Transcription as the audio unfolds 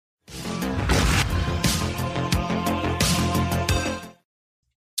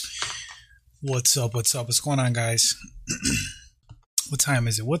What's up? What's up? What's going on, guys? What time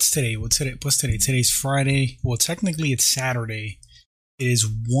is it? What's today? What's today? Today's Friday. Well, technically it's Saturday. It is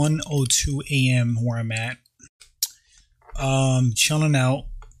 1:02 a.m. where I'm at. Chilling out,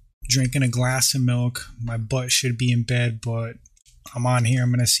 drinking a glass of milk. My butt should be in bed, but I'm on here.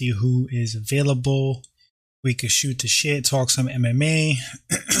 I'm gonna see who is available. We could shoot the shit, talk some MMA,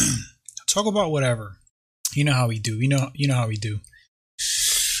 talk about whatever. You know how we do. You know how we do.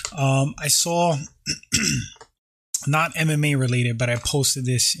 I saw, not MMA related, but I posted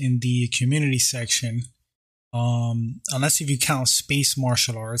this in the community section. Unless if you count space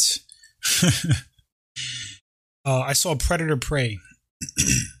martial arts. I saw Predator Prey.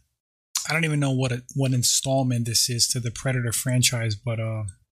 I don't even know what installment this is to the Predator franchise, but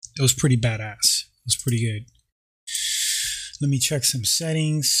it was pretty badass. It was pretty good. Let me check some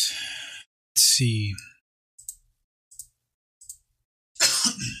settings. Let's see.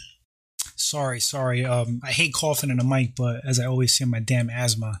 Sorry. I hate coughing in the mic, but as I always say, my damn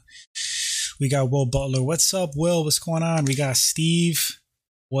asthma. We got Will Butler. What's up, Will? What's going on? We got Steve.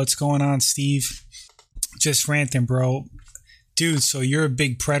 What's going on, Steve? Just ranting, bro. Dude, so you're a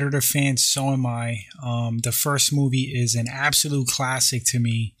big Predator fan. So am I. The first movie is an absolute classic to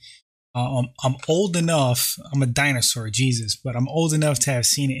me. I'm old enough. I'm a dinosaur, Jesus, but I'm old enough to have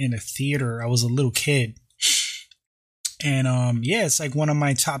seen it in a theater. I was a little kid. And yeah, it's like one of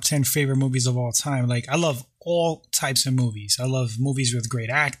my top 10 favorite movies of all time. Like, I love all types of movies. I love movies with great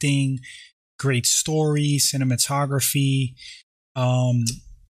acting, great story, cinematography.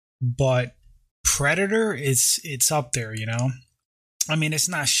 But Predator, it's up there, you know? I mean, it's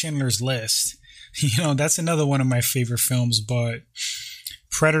not Schindler's List. You know, that's another one of my favorite films, but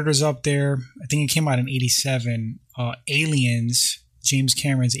Predator's up there. I think it came out in 87. Aliens, James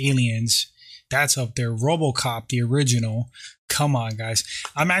Cameron's Aliens. That's up there. RoboCop, the original. Come on, guys.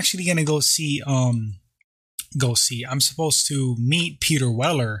 I'm actually gonna go see. I'm supposed to meet Peter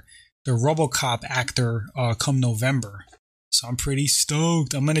Weller, the RoboCop actor, come November. So I'm pretty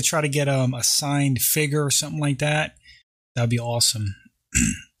stoked. I'm gonna try to get a signed figure or something like that. That'd be awesome.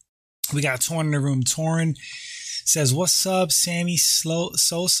 We got Torn in the room. Torn says, "What's up, Sammy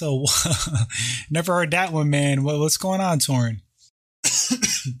Sosa?" Never heard that one, man. What's going on, Torn?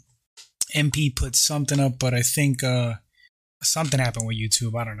 MP put something up, but I think something happened with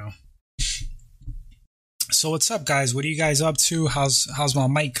YouTube. I don't know. So what's up, guys? What are you guys up to? How's my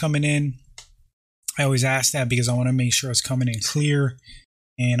mic coming in? I always ask that because I want to make sure it's coming in clear.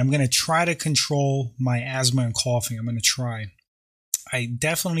 And I'm going to try to control my asthma and coughing. I'm going to try. I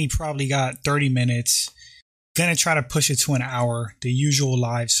definitely probably got 30 minutes. Going to try to push it to an hour, the usual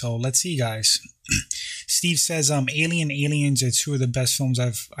live. So let's see, guys. Steve says, Aliens are two of the best films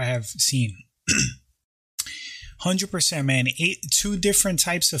I have seen. 100%, man. Two different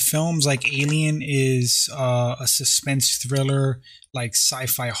types of films. Like Alien is a suspense thriller, like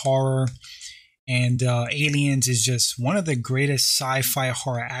sci-fi horror. And Aliens is just one of the greatest sci-fi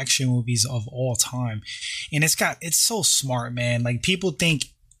horror action movies of all time. And it's so smart, man. Like people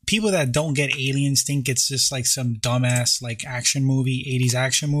that don't get Aliens think it's just like some dumbass like action movie, 80s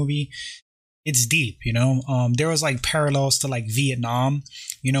action movie. It's deep, you know. There was like parallels to like Vietnam,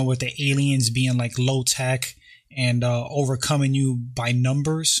 you know, with the aliens being like low tech and overcoming you by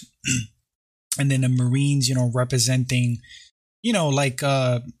numbers. And then the Marines, you know, representing, you know, like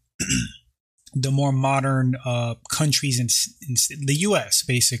the more modern countries in the US,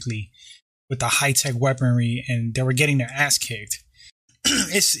 basically, with the high tech weaponry, and they were getting their ass kicked.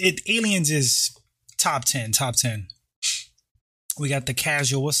 Aliens is top 10. We got the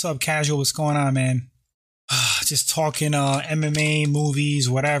Casual. What's up, Casual? What's going on, man? Just talking MMA, movies,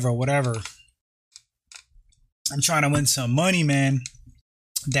 whatever. I'm trying to win some money, man.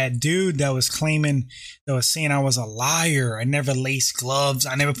 That dude that was saying I was a liar. I never laced gloves.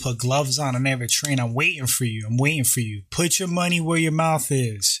 I never put gloves on. I never trained. I'm waiting for you. Put your money where your mouth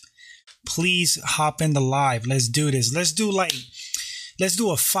is. Please hop in the live. Let's do this. Let's do a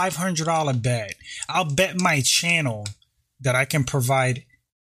 $500 bet. I'll bet my channel that I can provide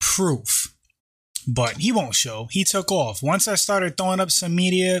proof. But he won't show. He took off. Once I started throwing up some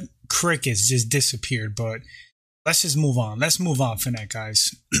media, crickets just disappeared. But let's just move on. Let's move on for that, guys.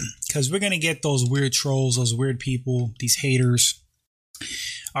 Because we're going to get those weird trolls, those weird people, these haters.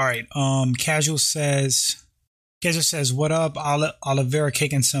 All right. Casual says, what up? Oliveira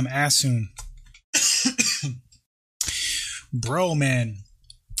kicking some ass soon. Bro, man.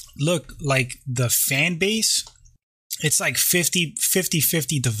 Look, like the fan base, it's like 50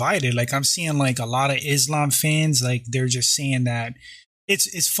 divided. Like I'm seeing like a lot of Islam fans, like they're just saying that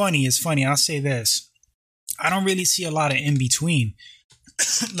it's funny. I'll say this. I don't really see a lot of in between.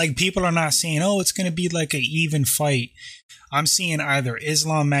 Like, people are not saying, oh, it's going to be like an even fight. I'm seeing either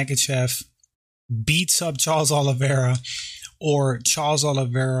Islam Makhachev beats up Charles Oliveira, or Charles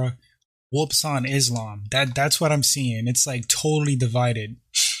Oliveira whoops on Islam. That's what I'm seeing. It's like totally divided.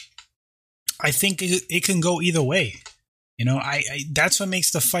 I think it can go either way. You know, I that's what makes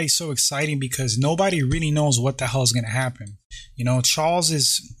the fight so exciting, because nobody really knows what the hell is going to happen. You know, Charles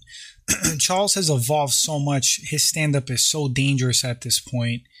has evolved so much. His stand-up is so dangerous at this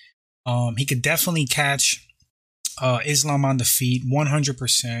point. He could definitely catch Islam on the feet,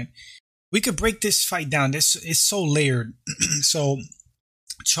 100%. We could break this fight down. This is so layered. So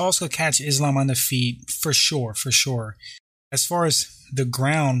Charles could catch Islam on the feet for sure, for sure. As far as the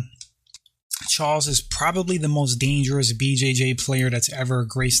ground, Charles is probably the most dangerous BJJ player that's ever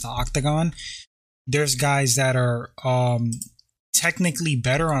graced the octagon. There's guys that are technically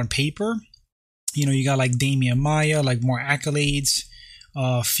better on paper. You know, you got like Damian Maia, like more accolades.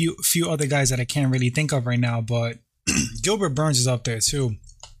 Few other guys that I can't really think of right now, but Gilbert Burns is up there too.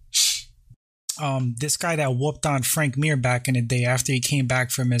 This guy that whooped on Frank Mir back in the day after he came back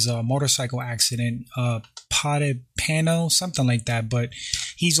from his motorcycle accident, Padapano, something like that, but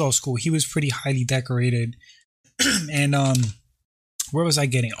he's old school. He was pretty highly decorated. And where was I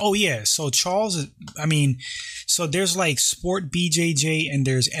getting? Oh yeah, so Charles, so there's like sport BJJ and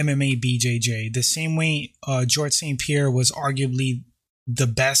there's MMA BJJ. The same way George St. Pierre was arguably the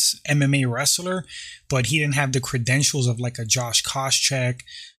best MMA wrestler, but he didn't have the credentials of like a Josh Koscheck,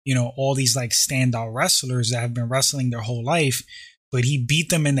 you know, all these like standout wrestlers that have been wrestling their whole life, but he beat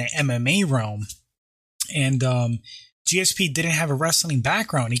them in the MMA realm. And GSP didn't have a wrestling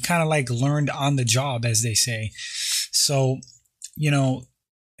background. He kind of like learned on the job, as they say. So, you know,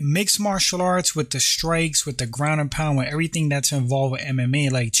 mixed martial arts with the strikes, with the ground and pound, with everything that's involved with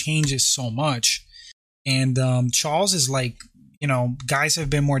MMA, like changes so much. And Charles is like, you know, guys have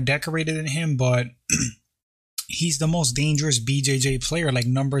been more decorated than him, but he's the most dangerous BJJ player. Like,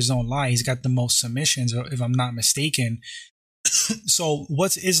 numbers don't lie. He's got the most submissions, if I'm not mistaken. So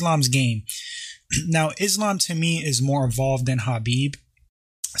what's Islam's game? Now, Islam to me is more evolved than Khabib.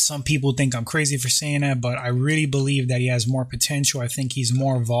 Some people think I'm crazy for saying that, but I really believe that he has more potential. I think he's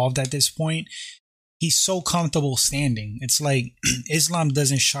more evolved at this point. He's so comfortable standing. It's like Islam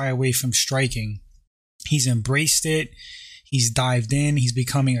doesn't shy away from striking. He's embraced it. He's dived in. He's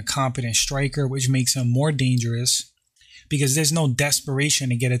becoming a competent striker, which makes him more dangerous because there's no desperation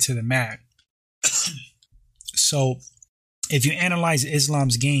to get it to the mat. So if you analyze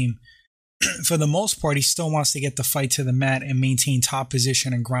Islam's game, for the most part, he still wants to get the fight to the mat and maintain top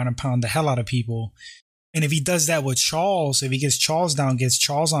position and ground and pound the hell out of people. And if he does that with Charles, if he gets Charles down, gets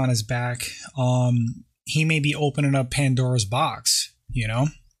Charles on his back, he may be opening up Pandora's box, you know?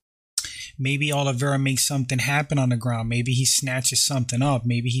 Maybe Oliveira makes something happen on the ground. Maybe he snatches something up.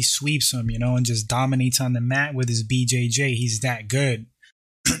 Maybe he sweeps him, you know, and just dominates on the mat with his BJJ. He's that good.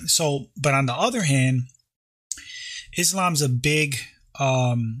 So, but on the other hand, Islam's a big,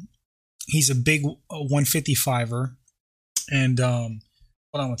 he's a big 155er. And, hold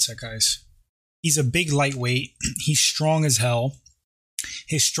on one sec, guys. He's a big lightweight. He's strong as hell.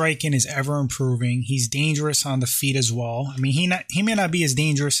 His striking is ever improving. He's dangerous on the feet as well. I mean, he may not be as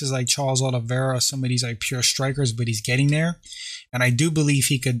dangerous as like Charles Oliveira or some of these like pure strikers, but he's getting there. And I do believe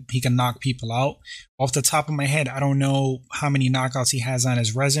he could knock people out. Off the top of my head, I don't know how many knockouts he has on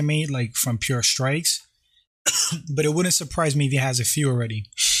his resume, like from pure strikes, but it wouldn't surprise me if he has a few already.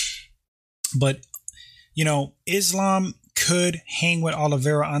 But, you know, Islam could hang with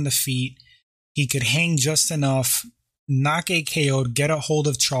Oliveira on the feet. He could hang just enough, knock a KO'd, get a hold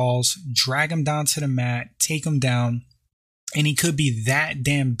of Charles, drag him down to the mat, take him down, and he could be that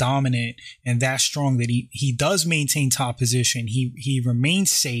damn dominant and that strong that he does maintain top position. He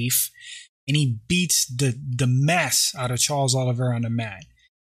remains safe, and he beats the mess out of Charles Oliveira on the mat.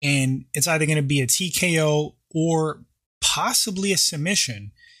 And it's either going to be a TKO or possibly a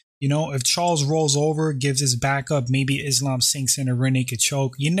submission. You know, if Charles rolls over, gives his back up, maybe Islam sinks in a rear naked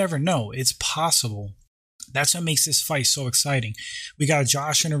choke. You never know. It's possible. That's what makes this fight so exciting. We got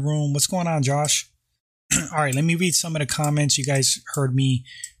Josh in the room. What's going on, Josh? All right, let me read some of the comments. You guys heard me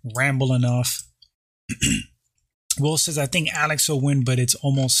ramble enough. Will says, I think Alex will win, but it's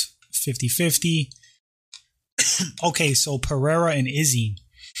almost 50-50. Okay, so Pereira and Izzy.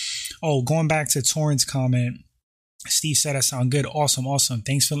 Oh, going back to Torrance' comment. Steve said I sound good. Awesome.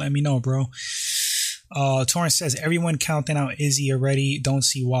 Thanks for letting me know, bro. Torrance says, everyone counting out Izzy already. Don't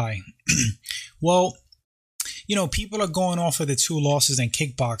see why. Well, you know, people are going off of the 2 losses in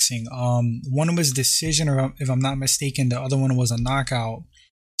kickboxing. One was decision, or if I'm not mistaken, the other one was a knockout.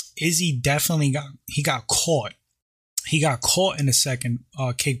 Izzy definitely got caught. he got caught in the second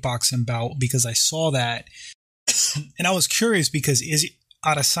kickboxing bout because I saw that. And I was curious because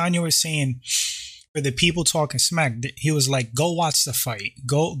Adesanya was saying, for the people talking smack, he was like, go watch the fight.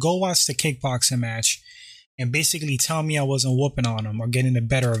 Go watch the kickboxing match and basically tell me I wasn't whooping on him or getting the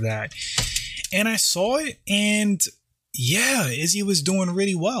better of that. And I saw it, and yeah, Izzy was doing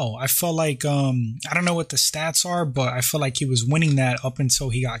really well. I felt like, I don't know what the stats are, but I felt like he was winning that up until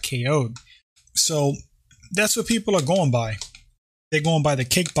he got KO'd. So that's what people are going by. They're going by the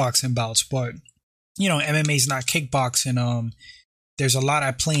kickboxing bouts, but you know, MMA is not kickboxing. There's a lot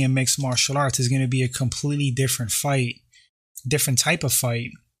at play in mixed martial arts. It's going to be a completely different fight, different type of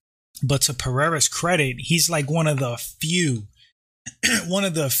fight. But to Pereira's credit, he's like one of the few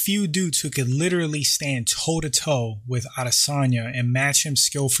dudes who could literally stand toe to toe with Adesanya and match him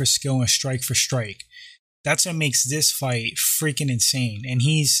skill for skill and strike for strike. That's what makes this fight freaking insane. And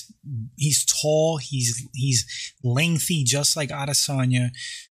he's tall, he's lengthy, just like Adesanya.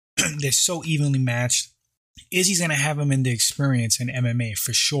 They're so evenly matched. Izzy's gonna have him in the experience in MMA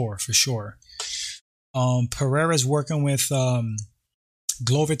for sure. Pereira's working with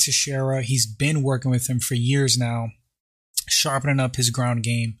Glover Teixeira. He's been working with him for years now, sharpening up his ground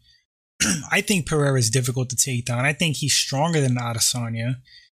game. I think Pereira is difficult to take down. I think he's stronger than Adesanya.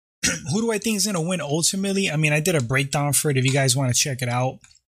 Who do I think is going to win ultimately? I mean, I did a breakdown for it. If you guys want to check it out,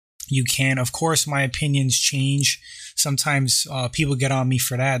 you can. Of course, my opinions change. Sometimes people get on me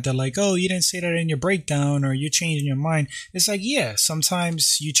for that. They're like, oh, you didn't say that in your breakdown, or you're changing your mind. It's like, yeah,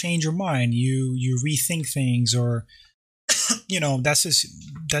 sometimes you change your mind. You rethink things, or, you know, that's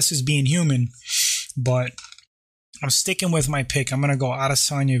just being human. But I'm sticking with my pick. I'm going to go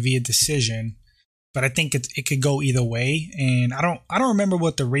Adesanya via decision. But I think it could go either way. And I don't remember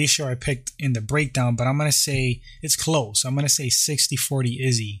what the ratio I picked in the breakdown, but I'm going to say it's close. I'm going to say 60-40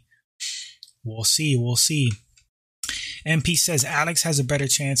 Izzy. We'll see. MP says Alex has a better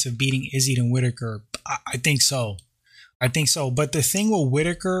chance of beating Izzy than Whitaker. I think so. But the thing with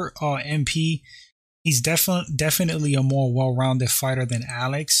Whitaker, MP, he's definitely a more well-rounded fighter than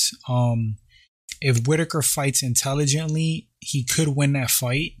Alex. If Whitaker fights intelligently, he could win that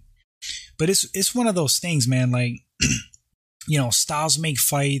fight. But it's one of those things, man. Like, you know, styles make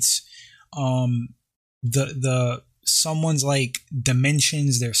fights. The someone's like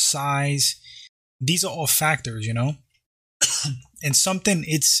dimensions, their size, these are all factors, you know. And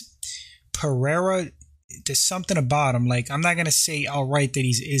it's Pereira. There's something about him. Like, I'm not gonna say outright that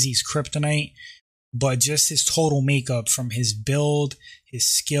he's Izzy's kryptonite, but just his total makeup, from his build, his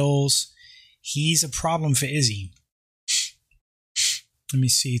skills, he's a problem for Izzy. Let me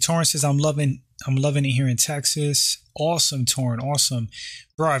see. Torrin says, I'm loving it here in Texas. Awesome, Torrin. Awesome.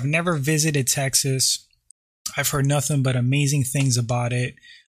 Bro, I've never visited Texas. I've heard nothing but amazing things about it.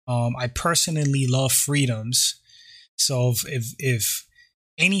 I personally love freedoms. So if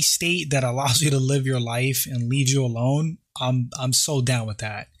any state that allows you to live your life and leaves you alone, I'm so down with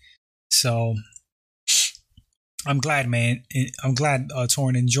that. So I'm glad, man. I'm glad,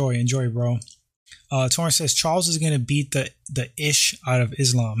 Torrin. Enjoy, bro. Torrance says Charles is going to beat the ish out of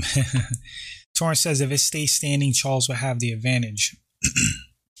Islam. Torrance says if it stays standing, Charles will have the advantage.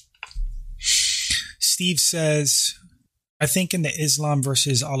 Steve says, I think in the Islam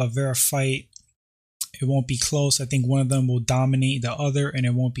versus Oliveira fight, it won't be close. I think one of them will dominate the other, and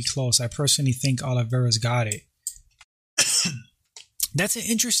it won't be close. I personally think Oliveira's got it. That's an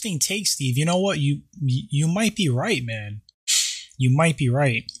interesting take, Steve. You know what? You might be right, man. You might be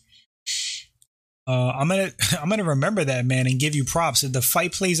right. I'm gonna remember that, man, and give you props. If the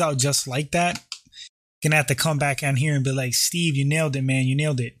fight plays out just like that, gonna have to come back on here and be like, Steve, you nailed it, man. You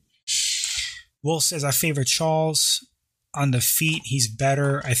nailed it. Will says, I favor Charles on the feet. He's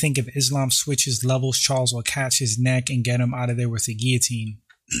better. I think if Islam switches levels, Charles will catch his neck and get him out of there with a guillotine.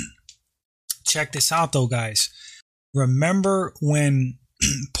 Check this out, though, guys. Remember when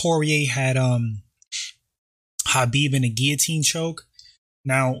Poirier had Khabib in a guillotine choke?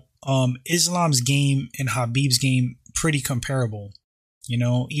 Now, Islam's game and Khabib's game pretty comparable, you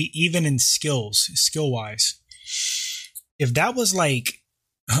know, even in skill-wise. If that was like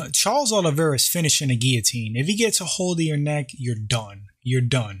Charles Oliveira's finishing a guillotine, if he gets a hold of your neck, you're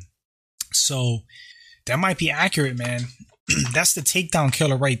done. So that might be accurate, man. That's the takedown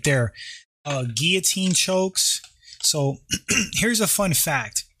killer right there. Guillotine chokes. So here's a fun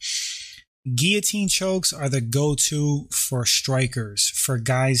fact. Guillotine chokes are the go-to for strikers, for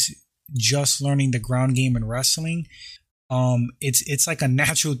guys just learning the ground game in wrestling. It's like a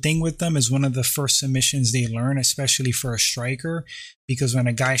natural thing with them. Is one of the first submissions they learn, especially for a striker, because when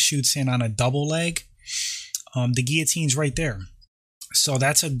a guy shoots in on a double leg, the guillotine's right there. So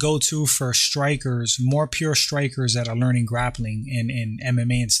that's a go-to for strikers, more pure strikers that are learning grappling and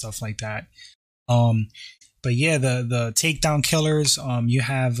MMA and stuff like that. Um, but yeah, the takedown killers, you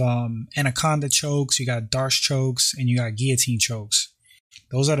have anaconda chokes, you got Darce chokes, and you got guillotine chokes.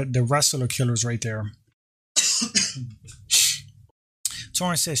 Those are the wrestler killers right there.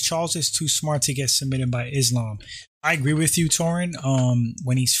 Torrance says Charles is too smart to get submitted by Islam. I agree with you, Torrance.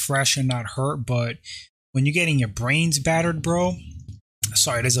 When he's fresh and not hurt, but when you're getting your brains battered, bro.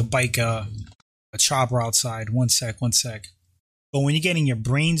 Sorry, there's a bike, a chopper outside. One sec. But when you're getting your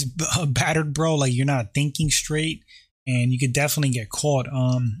brains battered, bro, like you're not thinking straight, and you could definitely get caught.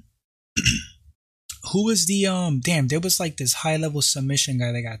 Who was the damn? There was like this high level submission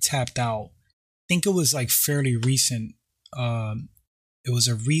guy that got tapped out. I think it was like fairly recent. It was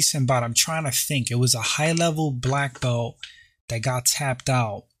a recent bout. I'm trying to think. It was a high level black belt that got tapped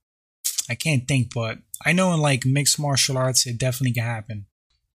out. I can't think, but I know in like mixed martial arts, it definitely can happen.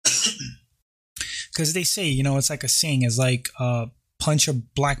 Because they say, you know, it's like a saying, it's like punch a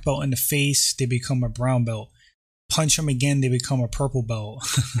black belt in the face, they become a brown belt. Punch them again, they become a purple belt.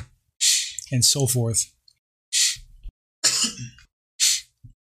 And so forth.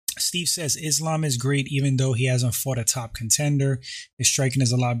 Steve says Islam is great even though he hasn't fought a top contender. His striking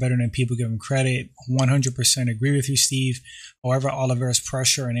is a lot better than people give him credit. 100% agree with you, Steve. However, Oliveira's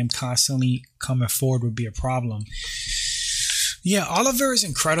pressure and him constantly coming forward would be a problem. Yeah, Oliveira is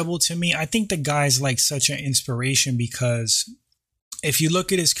incredible to me. I think the guy's like such an inspiration because if you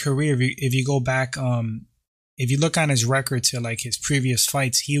look at his career, if you go back, if you look on his record to like his previous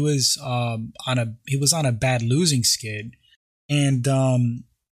fights, he was on a bad losing skid, and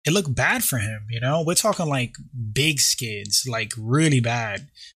it looked bad for him. You know, we're talking like big skids, like really bad.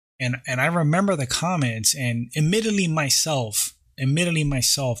 And I remember the comments, and admittedly myself,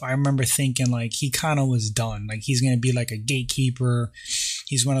 I remember thinking like he kind of was done. Like he's gonna be like a gatekeeper.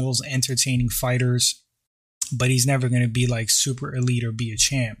 He's one of those entertaining fighters, but he's never gonna be like super elite or be a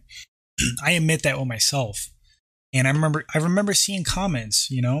champ. I admit that with myself. And I remember seeing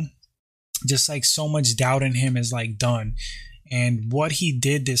comments, you know, just like so much doubt in him is like done. And what he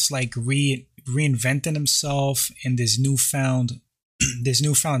did, this like reinventing himself and this newfound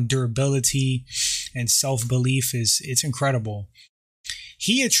durability and self-belief it's incredible.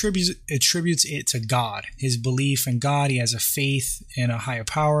 He attributes it to God, his belief in God. He has a faith in a higher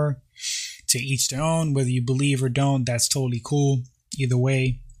power. To each their own, whether you believe or don't, that's totally cool. Either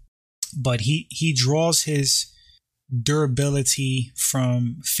way. But he draws his durability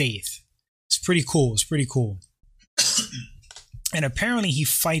from faith. It's pretty cool. And apparently he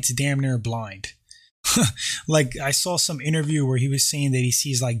fights damn near blind. Like I saw some interview where he was saying that he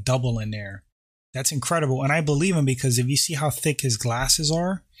sees like double in there. That's incredible. And I believe him because if you see how thick his glasses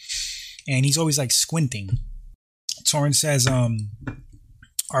are, and he's always like squinting. Torrance says,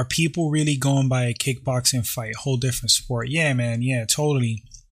 are people really going by a kickboxing fight? Whole different sport. Yeah, man. Yeah, totally.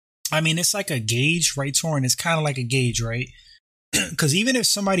 I mean, it's like a gauge, right, Torrance? It's kind of like a gauge, right? Because even if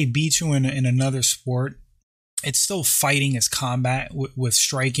somebody beats you in another sport, it's still fighting as combat with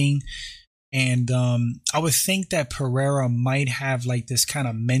striking. And I would think that Pereira might have like this kind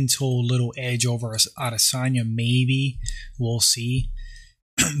of mental little edge over Adesanya. Maybe. We'll see.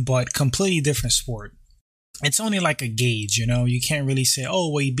 But completely different sport. It's only like a gauge, you know? You can't really say, oh,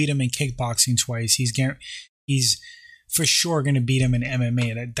 well, he beat him in kickboxing twice. He's for sure going to beat him in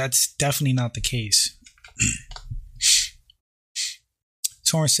MMA. That's definitely not the case.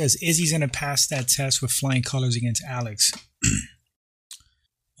 Torrance says Izzy's going to pass that test with flying colors against Alex.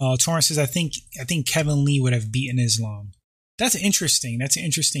 Torrance says I think Kevin Lee would have beaten Islam. That's interesting. That's an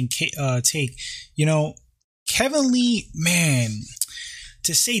interesting take. You know, Kevin Lee, man,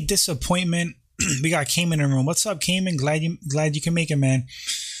 to say disappointment. We got Cayman in the room. What's up, Cayman? Glad you can make it, man.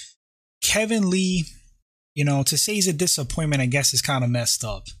 Kevin Lee. You know, to say he's a disappointment, I guess is kind of messed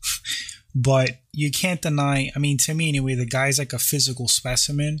up. But you can't deny, I mean, to me anyway, the guy's like a physical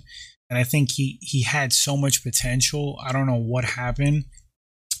specimen. And I think he had so much potential. I don't know what happened.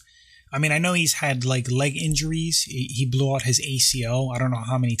 I mean, I know he's had like leg injuries. He blew out his ACL. I don't know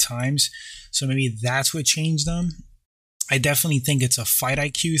how many times. So maybe that's what changed him. I definitely think it's a fight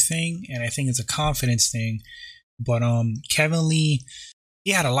IQ thing. And I think it's a confidence thing. But Kevin Lee,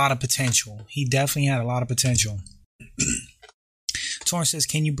 he had a lot of potential. He definitely had a lot of potential. Torrance says,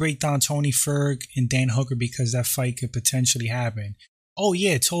 can you break down Tony Ferg and Dan Hooker because that fight could potentially happen? Oh,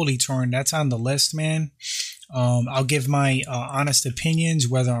 yeah, totally, Torrance. That's on the list, man. I'll give my honest opinions,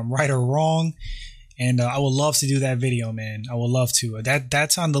 whether I'm right or wrong. And I would love to do that video, man. I would love to.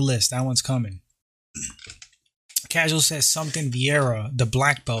 That's on the list. That one's coming. Casual says something Vieira, the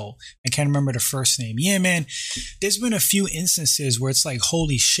black belt. I can't remember the first name. Yeah, man. There's been a few instances where it's like,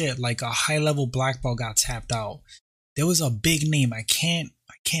 holy shit, like a high level black belt got tapped out. There was a big name. I can't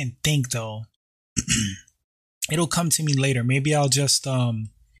think though. It'll come to me later. Maybe I'll just post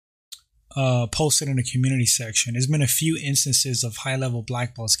it in the community section. There's been a few instances of high level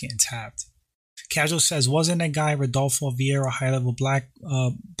black belts getting tapped. Casual says, wasn't that guy Rodolfo Vieira high level black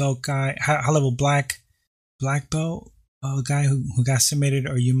belt guy, high level black belt guy who got submitted,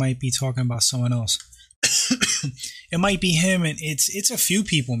 or you might be talking about someone else? It might be him, and it's a few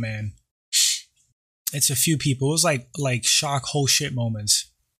people, man. It's a few people. It was like shock whole shit moments.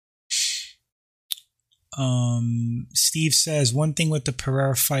 Steve says, one thing with the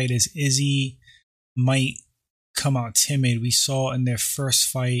Pereira fight is Izzy might come out timid. We saw in their first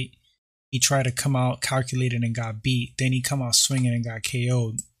fight, he tried to come out calculated and got beat. Then he come out swinging and got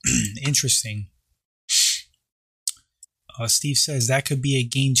KO'd. Interesting. Steve says that could be a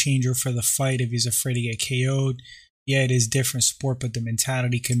game changer for the fight if he's afraid to get KO'd. Yeah, it is different sport, but the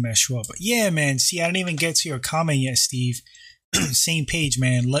mentality can mess you up. But yeah, man. See, I didn't even get to your comment yet, Steve. Same page,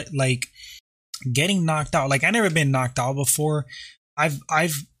 man. Like getting knocked out. Like I never been knocked out before. I've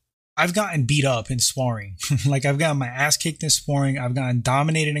gotten beat up in sparring. Like I've gotten my ass kicked in sparring. I've gotten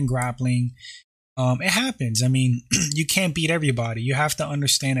dominated in grappling. It happens. I mean, you can't beat everybody. You have to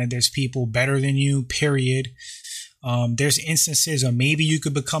understand that there's people better than you, period. There's instances where maybe you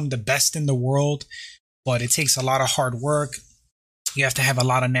could become the best in the world, but it takes a lot of hard work. You have to have a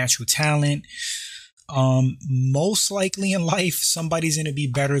lot of natural talent. Most likely in life, somebody's going to be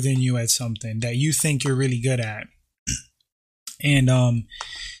better than you at something that you think you're really good at. And,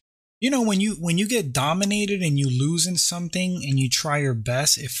 you know, when you get dominated and you lose in something and you try your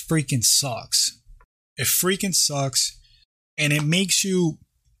best, it freaking sucks. It freaking sucks. And it makes you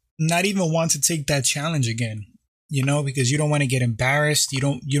not even want to take that challenge again. You know, because you don't want to get embarrassed. You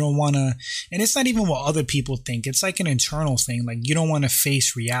don't want to, and it's not even what other people think. It's like an internal thing. Like you don't want to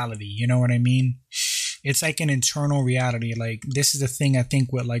face reality. You know what I mean? It's like an internal reality. Like this is the thing I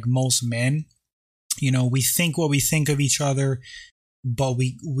think with like most men, you know, we think what we think of each other, but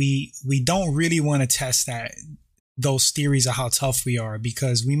we don't really want to test those theories of how tough we are,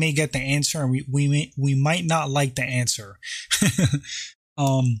 because we may get the answer and we might not like the answer.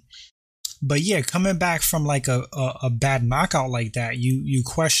 But yeah, coming back from like a bad knockout like that, you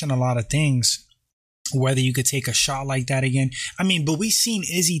question a lot of things, whether you could take a shot like that again. I mean, but we've seen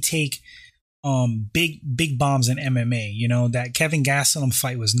Izzy take big bombs in MMA. You know, that Kevin Gastelum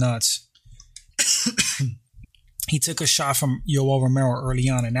fight was nuts. He took a shot from Yoel Romero early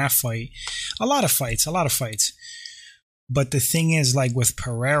on in that fight. A lot of fights. But the thing is, like with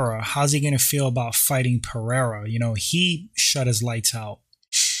Pereira, how's he going to feel about fighting Pereira? You know, he shut his lights out.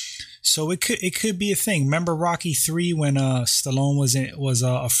 So it could be a thing. Remember Rocky 3 when Stallone was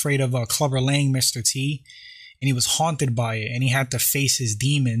afraid of Clubber Lang, Mr. T, and he was haunted by it, and he had to face his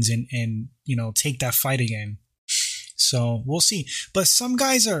demons and you know, take that fight again. So we'll see. But some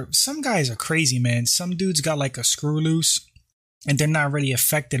guys are crazy, man. Some dudes got like a screw loose, and they're not really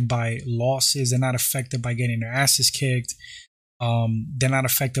affected by losses. They're not affected by getting their asses kicked. They're not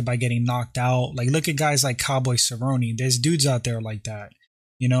affected by getting knocked out. Like look at guys like Cowboy Cerrone. There's dudes out there like that.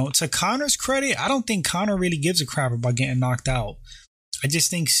 You know, to Conor's credit, I don't think Conor really gives a crap about getting knocked out. I just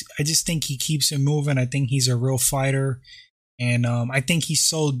think he keeps it moving. I think he's a real fighter, and I think he's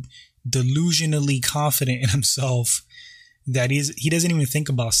so delusionally confident in himself that he doesn't even think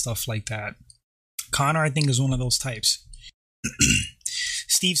about stuff like that. Conor, I think, is one of those types.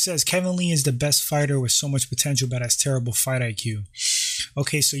 Steve says Kevin Lee is the best fighter with so much potential, but has terrible fight IQ.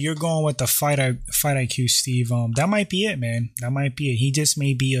 Okay, so you're going with the fight IQ, Steve. That might be it, man. That might be it. He just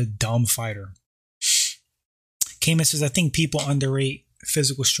may be a dumb fighter. Kamen says, I think people underrate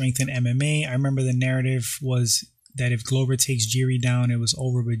physical strength in MMA. I remember the narrative was that if Glover takes Jiri down, it was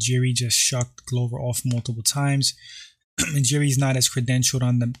over, but Jiri just shucked Glover off multiple times. And Jiri's not as credentialed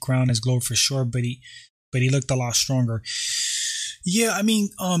on the ground as Glover for sure, but he looked a lot stronger. Yeah, I mean,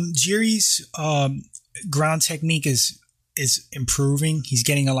 Jiri's ground technique is improving. He's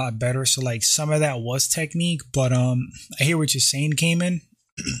getting a lot better. So like some of that was technique, but I hear what you're saying, Cayman.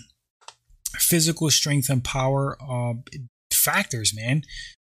 Physical strength and power, factors, man.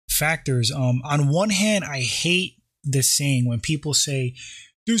 Factors. On one hand, I hate the saying when people say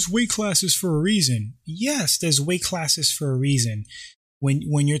there's weight classes for a reason. Yes, there's weight classes for a reason.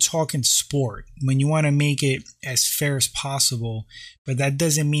 When you're talking sport, when you want to make it as fair as possible, but that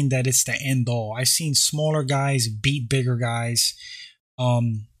doesn't mean that it's the end all. I've seen smaller guys beat bigger guys.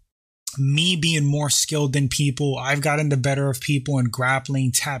 me being more skilled than people, I've gotten the better of people in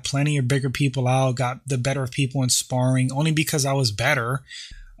grappling, tapped plenty of bigger people out, got the better of people in sparring, only because I was better.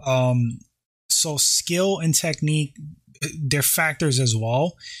 So skill and technique, they're factors as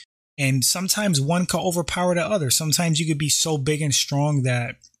well. And sometimes one can overpower the other. Sometimes you could be so big and strong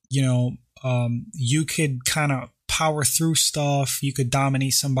that, you could kind of power through stuff. You could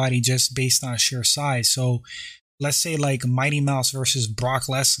dominate somebody just based on sheer size. So let's say like Mighty Mouse versus Brock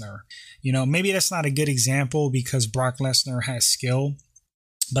Lesnar. Maybe that's not a good example because Brock Lesnar has skill.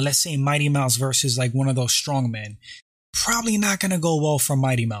 But let's say Mighty Mouse versus like one of those strong men. Probably not going to go well for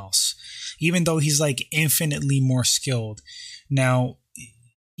Mighty Mouse, even though he's like infinitely more skilled. Now,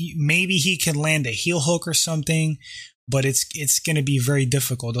 maybe he can land a heel hook or something, but it's going to be very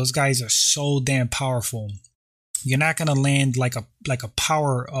difficult. Those guys are so damn powerful. You're not going to land like a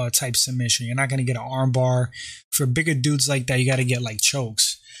power type submission. You're not going to get an arm bar. For bigger dudes like that, you got to get like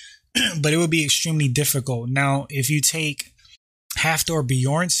chokes. But it would be extremely difficult. Now, if you take Hafthor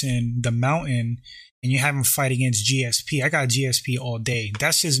Bjornsson, the Mountain, and you have him fight against GSP, I got GSP all day.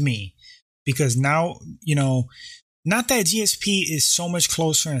 That's just me. Because now, not that GSP is so much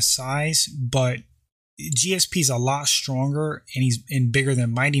closer in size, but GSP is a lot stronger and he's bigger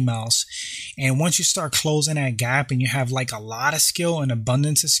than Mighty Mouse. And once you start closing that gap and you have like a lot of skill and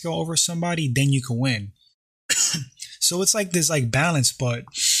abundance of skill over somebody, then you can win. So it's like this like balance, but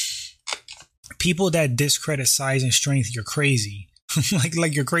people that discredit size and strength, you're crazy.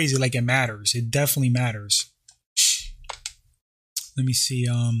 like you're crazy. Like it matters. It definitely matters. Let me see.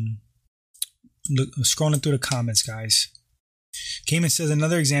 Look, I'm scrolling through the comments, guys. Cayman says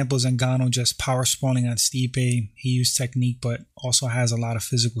another example is Ngannou just power spawning on Stipe. He used technique, but also has a lot of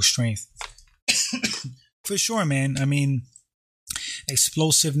physical strength. For sure, man. I mean,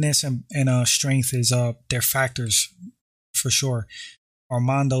 explosiveness and strength is their factors for sure.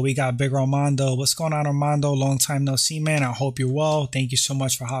 Armando, we got Big Armando. What's going on, Armando? Long time no see, man. I hope you're well. Thank you so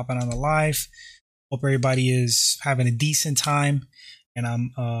much for hopping on the live. Hope everybody is having a decent time. And I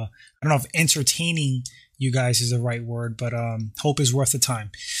don't know if entertaining you guys is the right word, but hope is worth the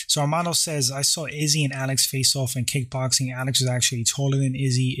time. So Armando says, I saw Izzy and Alex face off in kickboxing. Alex is actually taller than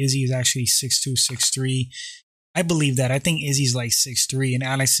Izzy. Izzy is actually 6'2", 6'3". I believe that. I think Izzy's like 6'3", and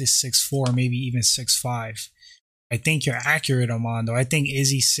Alex is 6'4", maybe even 6'5". I think you're accurate, Armando. I think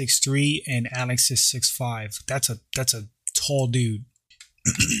Izzy's 6'3", and Alex is 6'5". That's a tall dude.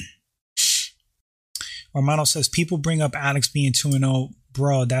 Armando says, people bring up Alex being 2-0.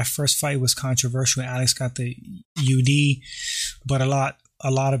 Bro, that first fight was controversial. Alex got the UD, but a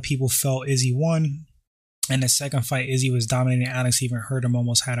lot of people felt Izzy won. And the second fight, Izzy was dominating Alex. Even heard him,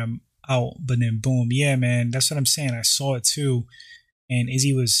 almost had him out, but then boom. Yeah, man, that's what I'm saying. I saw it too. And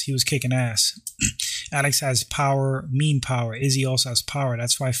Izzy was kicking ass. Alex has power, mean power. Izzy also has power.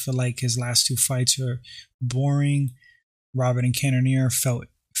 That's why I feel like his last two fights are boring. Robert and Cannonier felt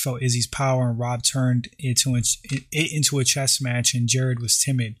Izzy's power, and Rob turned it into a chess match, and Jared was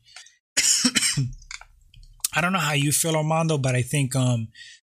timid. I don't know how you feel, Armando, but I think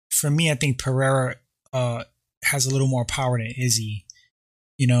for me, I think Pereira has a little more power than Izzy.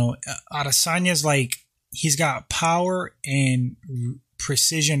 Adesanya's like, he's got power and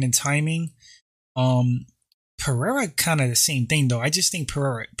precision and timing. Pereira kind of the same thing though. I just think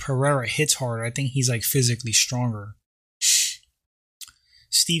Pereira hits harder. I think he's like physically stronger.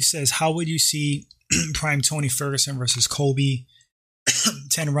 Steve says, how would you see Prime Tony Ferguson versus Kobe?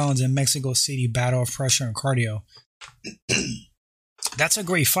 10 rounds in Mexico City, battle of pressure and cardio. That's a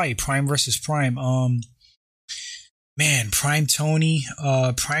great fight, Prime versus Prime. Man, Prime Tony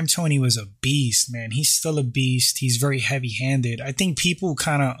was a beast, man. He's still a beast. He's very heavy-handed. I think people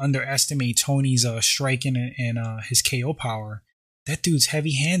kind of underestimate Tony's striking and his KO power. That dude's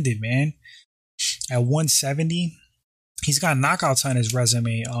heavy-handed, man. At 170, he's got knockouts on his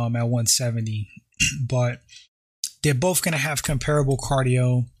resume at 170, but they're both going to have comparable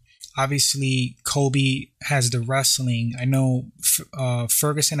cardio. Obviously, Kobe has the wrestling. I know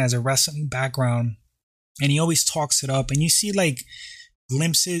Ferguson has a wrestling background, and he always talks it up. And you see like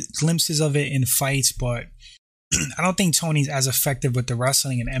glimpses of it in fights, but I don't think Tony's as effective with the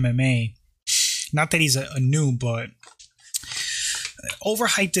wrestling and MMA. Not that he's a noob, but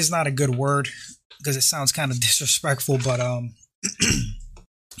overhyped is not a good word because it sounds kind of disrespectful. But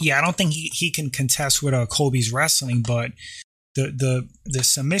yeah, I don't think he can contest with Kobe's wrestling, but the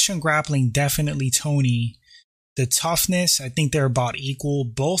submission grappling, definitely Tony. The toughness, I think they're about equal.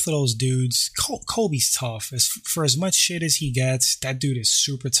 Both of those dudes, Kobe's tough. For as much shit as he gets, that dude is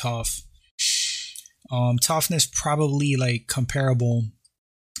super tough. Toughness probably like comparable.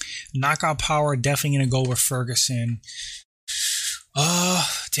 Knockout power, definitely gonna go with Ferguson.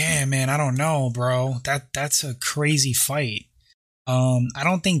 Damn, man, I don't know, bro. That's a crazy fight. I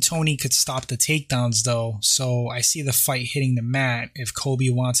don't think Tony could stop the takedowns though. So I see the fight hitting the mat. If Kobe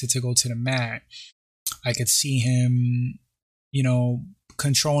wants it to go to the mat, I could see him,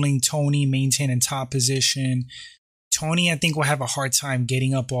 controlling Tony, maintaining top position. Tony, I think, will have a hard time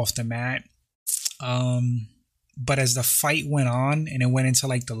getting up off the mat. But as the fight went on and it went into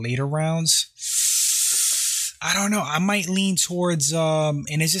like the later rounds, I don't know. I might lean towards, and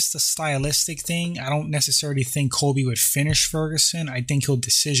it's just a stylistic thing. I don't necessarily think Kobe would finish Ferguson. I think he'll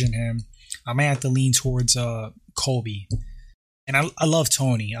decision him. I might have to lean towards Kobe. And I love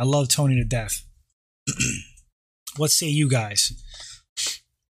Tony. I love Tony to death. What say you guys?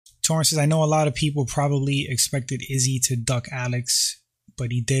 Torrance says, I know a lot of people probably expected Izzy to duck Alex,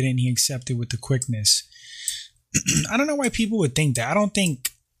 but he didn't. He accepted with the quickness. I don't know why people would think that. I don't think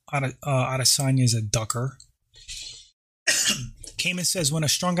Adesanya is a ducker. Cayman says, when a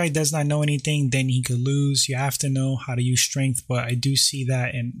strong guy does not know anything, then he could lose. You have to know how to use strength, but I do see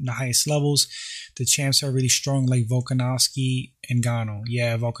that in the highest levels. The champs are really strong, like Volkanovski and Ngannou.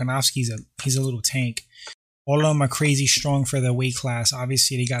 Yeah, Volkanovski's he's a little tank. All of them are crazy strong for their weight class.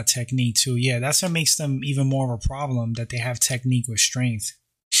 Obviously, they got technique too. Yeah, that's what makes them even more of a problem, that they have technique with strength.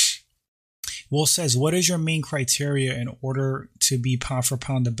 Will says, what is your main criteria in order to be pound for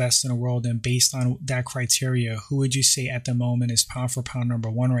pound the best in the world? And based on that criteria, who would you say at the moment is pound for pound number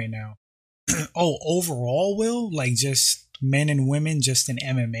one right now? Oh, overall, Will? Like just men and women just in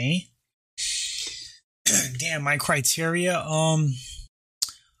MMA? Damn, my criteria,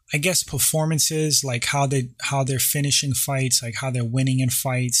 I guess performances, like how they're finishing fights, like how they're winning in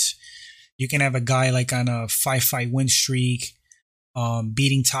fights. You can have a guy like on a 5-fight win streak,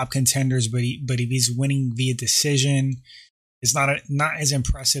 beating top contenders, but if he's winning via decision, it's not as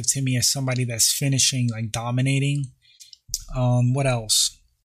impressive to me as somebody that's finishing, like dominating. What else?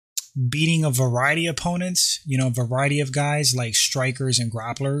 Beating a variety of opponents, a variety of guys like strikers and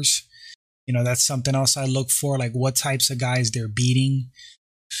grapplers. That's something else I look for, like what types of guys they're beating.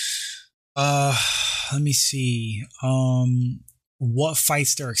 Let me see. What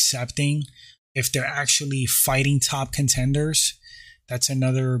fights they're accepting. If they're actually fighting top contenders. That's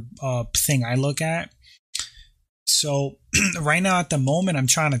another thing I look at. So right now at the moment, I'm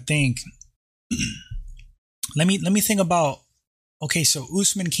trying to think. Let me think about. Okay, so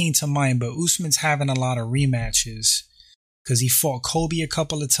Usman came to mind, but Usman's having a lot of rematches because he fought Kobe a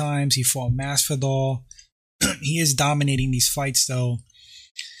couple of times. He fought Masvidal. He is dominating these fights though.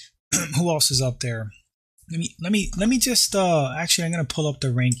 Who else is up there? Let me just actually I'm gonna pull up the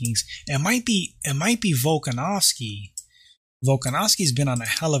rankings. It might be Volkanovski. Volkanovski's been on a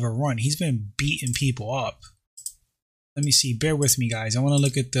hell of a run. He's been beating people up. Let me see. Bear with me, guys. I want to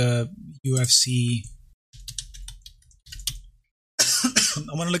look at the UFC.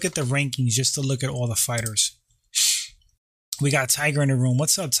 I want to look at the rankings just to look at all the fighters. We got Tiger in the room.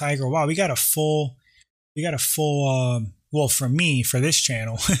 What's up, Tiger? Wow, we got a full. Well, for me, for this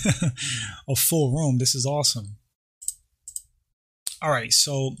channel, a full room. This is awesome. All right,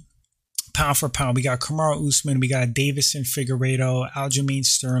 so. Pound for pound, we got Kamaru Usman, we got Davison Figueiredo, Aljamain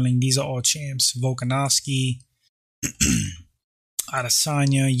Sterling. These are all champs. Volkanovski,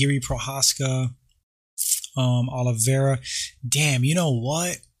 Adesanya, Yuri Prochazka, Oliveira. Damn, you know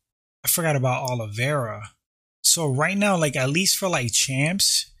what? I forgot about Oliveira. So right now, like at least for like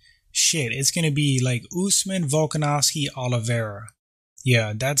champs, shit, it's gonna be like Usman, Volkanovski, Oliveira.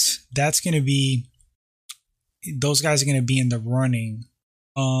 Yeah, that's gonna be. Those guys are gonna be in the running.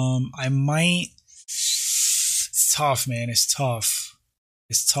 I might. It's tough, man. It's tough.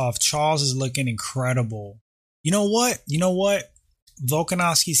 Charles is looking incredible. You know what?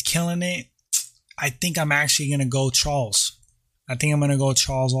 Volkanovski's killing it. I think I'm actually gonna go Charles. I think I'm gonna go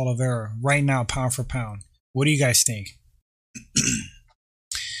Charles Oliveira right now, pound for pound. What do you guys think?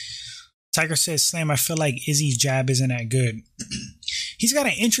 Tiger says, Slam, I feel like Izzy's jab isn't that good. He's got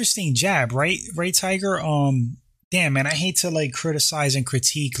an interesting jab, right? Right, Tiger? Damn, man, I hate to like criticize and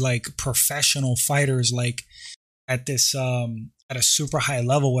critique like professional fighters like at this at a super high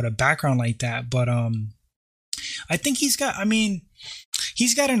level with a background like that, but I think he's got an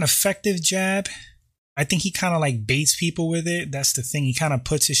effective jab. I think he kind of like baits people with it. That's the thing. He kind of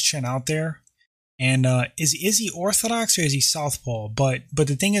puts his chin out there. And is he orthodox or is he southpaw? But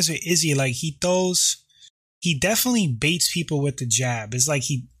the thing is with Izzy, like he definitely baits people with the jab. It's like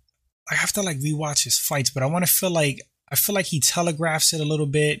I have to like rewatch his fights, but I feel like he telegraphs it a little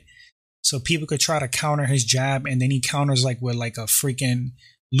bit so people could try to counter his jab, and then he counters like with like a freaking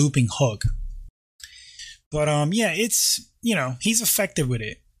looping hook. But yeah, it's, he's effective with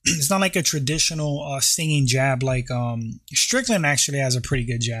it. It's not like a traditional stinging jab. Like Strickland actually has a pretty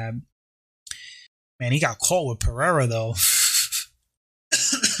good jab. Man, he got caught with Pereira though.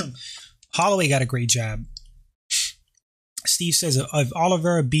 Holloway got a great jab. Steve says, if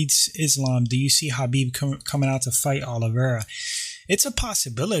Oliveira beats Islam, do you see Khabib coming out to fight Oliveira? It's a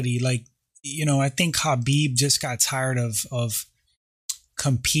possibility. Like, you know, I think Khabib just got tired of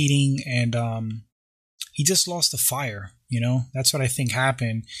competing, and he just lost the fire. You know, that's what I think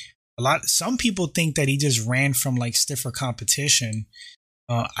happened. Some people think that he just ran from like stiffer competition.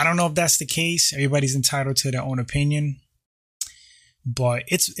 I don't know if that's the case. Everybody's entitled to their own opinion. But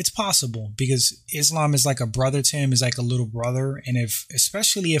it's possible, because Islam is like a brother to him, is like a little brother. And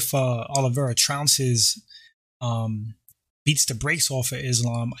especially if Oliveira trounces, beats the brakes off of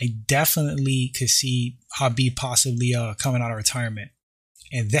Islam, I definitely could see Khabib possibly coming out of retirement.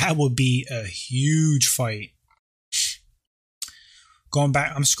 And that would be a huge fight. Going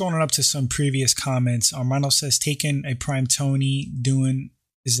back, I'm scrolling up to some previous comments. Armando says, taking a prime Tony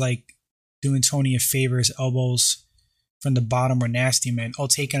is like doing Tony a favor. His elbows from the bottom were nasty, man. Oh,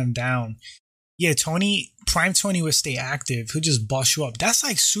 taking him down. Yeah, prime Tony would stay active. He'll just bust you up. That's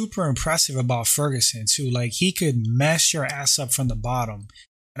like super impressive about Ferguson too. Like, he could mess your ass up from the bottom.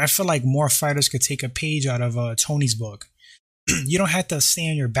 And I feel like more fighters could take a page out of Tony's book. You don't have to stay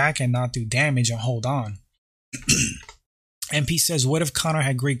on your back and not do damage and hold on. MP says, what if Conor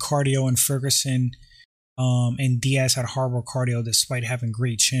had great cardio and Ferguson and Diaz had horrible cardio despite having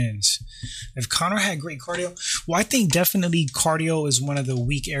great chins? If Conor had great cardio, well, I think definitely cardio is one of the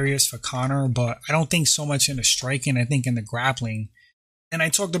weak areas for Conor, but I don't think so much in the striking. I think in the grappling. And I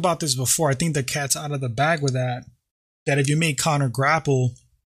talked about this before. I think the cat's out of the bag with that if you make Conor grapple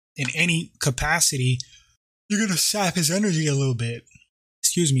in any capacity, you're going to sap his energy a little bit.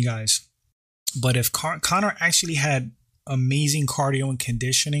 Excuse me, guys. But if Conor actually had amazing cardio and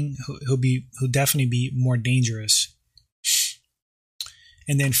conditioning, he'll definitely be more dangerous.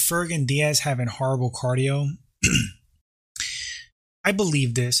 And then Ferg and Diaz having horrible cardio. I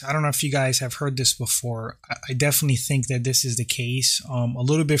believe this. I don't know if you guys have heard this before. I definitely think that this is the case. A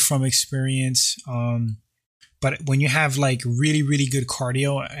little bit from experience. But when you have like really, really good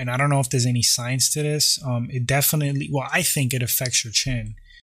cardio, and I don't know if there's any science to this, it definitely, well, I think it affects your chin.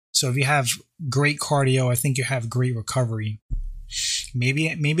 So if you have great cardio, I think you have great recovery.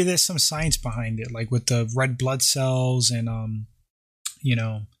 Maybe there's some science behind it, like with the red blood cells and,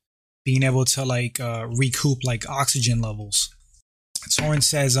 being able to like recoup like oxygen levels. Soren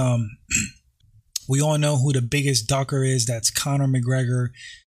says, we all know who the biggest ducker is. That's Conor McGregor.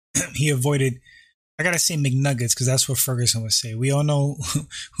 He avoided, I gotta say McNuggets, because that's what Ferguson would say. We all know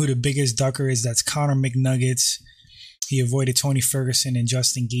who the biggest ducker is. That's Conor McNuggets. He avoided Tony Ferguson and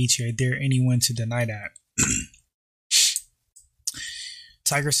Justin Gaethje. I dare anyone to deny that.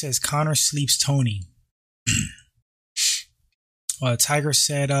 Tiger says Conor sleeps Tony. Tiger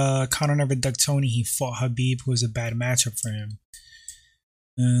said Conor never ducked Tony. He fought Khabib, who was a bad matchup for him.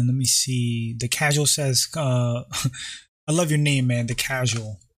 And let me see. The Casual says, I love your name, man. The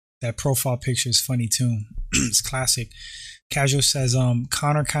Casual. That profile picture is funny too. It's classic. Casual says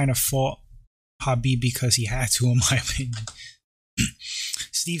Conor kind of fought Khabib because he had to, in my opinion.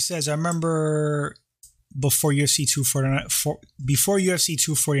 Steve says, I remember before UFC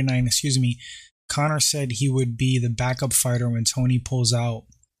 249, Conor said he would be the backup fighter when Tony pulls out.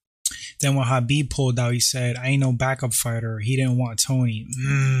 Then when Khabib pulled out, he said, I ain't no backup fighter. He didn't want Tony.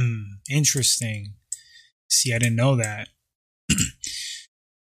 Interesting. See, I didn't know that.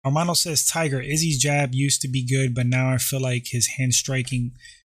 Armando says, Tiger, Izzy's jab used to be good, but now I feel like his hand striking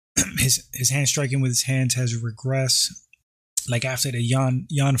his hand striking with his hands has regressed. Like after the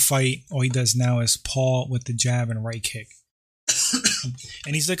Jan fight, all he does now is paw with the jab and right kick.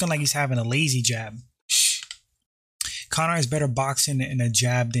 And he's looking like he's having a lazy jab. Conor has better boxing and a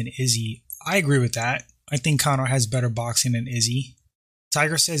jab than Izzy. I agree with that. I think Conor has better boxing than Izzy.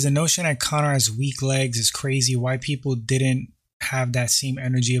 Tiger says the notion that Conor has weak legs is crazy. Why people didn't have that same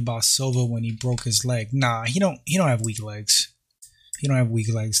energy about Silva when he broke his leg? Nah, he don't have weak legs. He don't have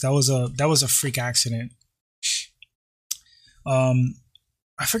weak legs. That was a freak accident.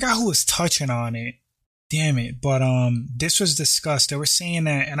 I forgot who was touching on it. Damn it. But this was discussed. They were saying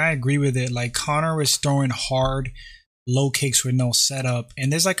that, and I agree with it, like Conor was throwing hard low kicks with no setup.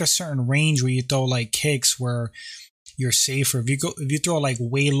 And there's like a certain range where you throw like kicks where you're safer. If you throw like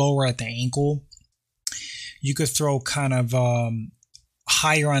way lower at the ankle, you could throw kind of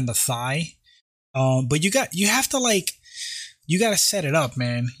higher on the thigh. But you have to set it up,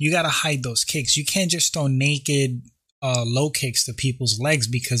 man. You got to hide those kicks. You can't just throw naked low kicks to people's legs,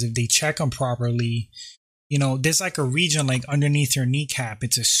 because if they check them properly, there's like a region like underneath your kneecap.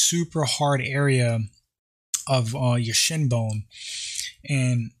 It's a super hard area of your shin bone.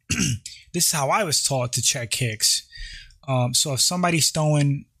 And this is how I was taught to check kicks. So if somebody's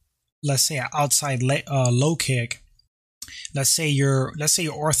throwing, let's say, an outside low kick, let's say you're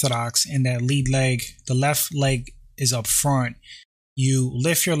orthodox and that lead leg, the left leg is up front. You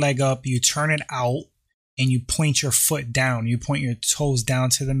lift your leg up, you turn it out, and you point your foot down. You point your toes down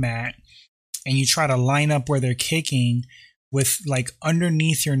to the mat, and you try to line up where they're kicking with like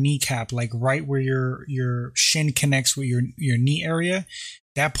underneath your kneecap, like right where your shin connects with your knee area.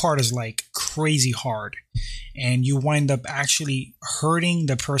 That part is like crazy hard, and you wind up actually hurting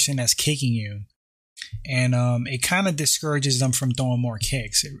the person that's kicking you. And it kind of discourages them from throwing more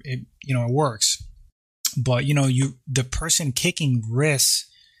kicks. It works. But, the person kicking risks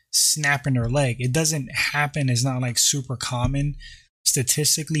snapping their leg. It doesn't happen. It's not like super common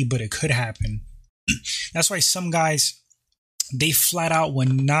statistically, but it could happen. That's why some guys, they flat out will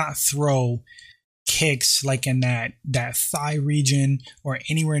not throw kicks like in that thigh region or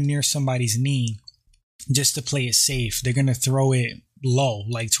anywhere near somebody's knee just to play it safe. They're going to throw it low,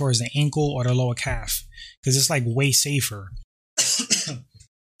 like towards the ankle or the lower calf, because it's like way safer.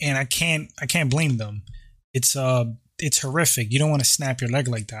 And I can't blame them. It's horrific. You don't want to snap your leg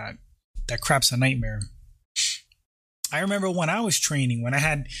like that. That crap's a nightmare. I remember when I was training, when I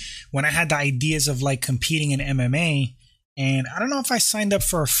had the ideas of like competing in MMA, and I don't know if I signed up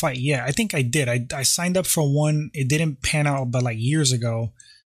for a fight. Yeah, I think I did. I signed up for one. It didn't pan out, but like years ago.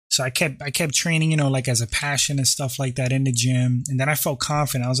 So I kept training, like as a passion and stuff like that in the gym. And then I felt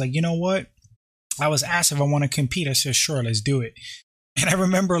confident. I was like, you know what? I was asked if I want to compete. I said, sure, let's do it. And I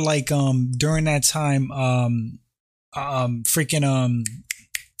remember like during that time, Anderson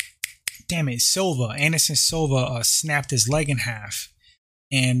Silva snapped his leg in half.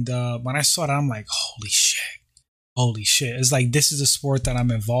 And when I saw that, I'm like, holy shit. It's like, this is a sport that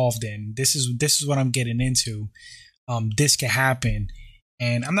I'm involved in. This is what I'm getting into. This could happen.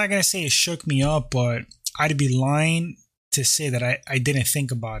 And I'm not going to say it shook me up, but I'd be lying to say that I didn't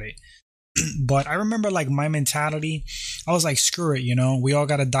think about it. But I remember like my mentality, I was like, screw it, we all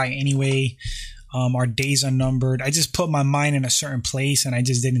got to die anyway. Our days are numbered. I just put my mind in a certain place and I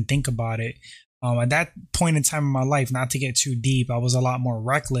just didn't think about it. At that point in time in my life, not to get too deep, I was a lot more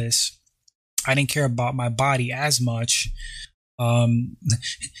reckless. I didn't care about my body as much.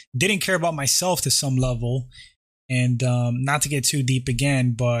 Didn't care about myself to some level. And not to get too deep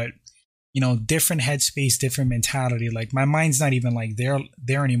again, but different headspace, different mentality. Like my mind's not even like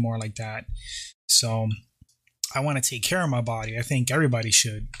there anymore like that. So I want to take care of my body. I think everybody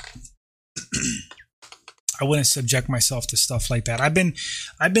should. I wouldn't subject myself to stuff like that. I've been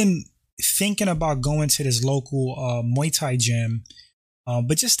thinking about going to this local Muay Thai gym,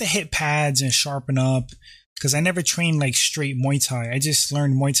 but just to hit pads and sharpen up. Because I never trained like straight Muay Thai. I just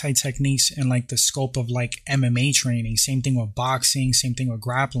learned Muay Thai techniques in like the scope of like MMA training. Same thing with boxing, same thing with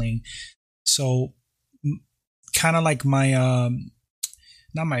grappling. So kind of like my,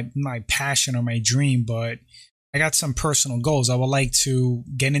 not my passion or my dream, but I got some personal goals. I would like to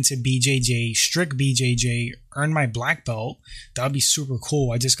get into BJJ, strict BJJ, earn my black belt. That would be super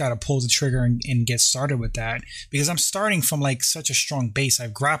cool. I just got to pull the trigger and get started with that because I'm starting from like such a strong base.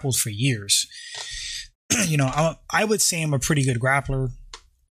 I've grappled for years. I would say I'm a pretty good grappler.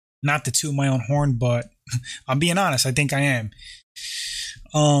 Not to toot my own horn, but I'm being honest. I think I am.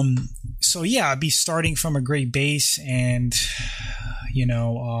 So yeah, I'd be starting from a great base, and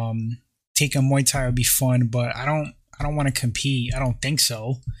taking Muay Thai would be fun. But I don't want to compete. I don't think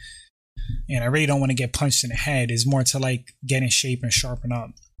so, and I really don't want to get punched in the head. It's more to like get in shape and sharpen up.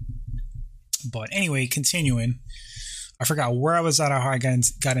 But anyway, continuing. I forgot where I was at or how I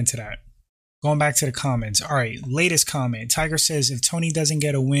got into that. Going back to the comments. All right, latest comment. Tiger says, if Tony doesn't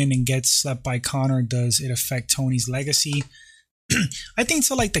get a win and gets slept by Conor, does it affect Tony's legacy? I think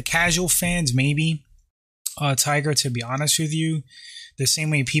to like the casual fans, maybe. Tiger, to be honest with you, the same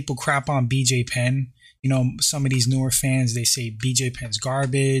way people crap on BJ Penn. Some of these newer fans, they say BJ Penn's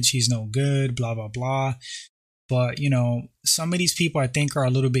garbage, he's no good, blah, blah, blah. But, some of these people I think are a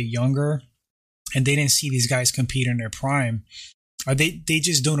little bit younger and they didn't see these guys compete in their prime. Or they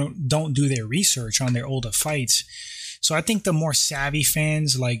just don't do their research on their older fights. So I think the more savvy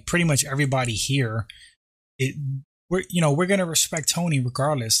fans, like pretty much everybody here, we're going to respect Tony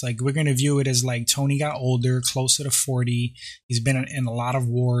regardless. Like we're going to view it as like Tony got older, closer to 40. He's been in a lot of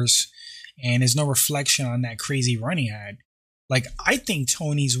wars, and there's no reflection on that crazy run he had. Like I think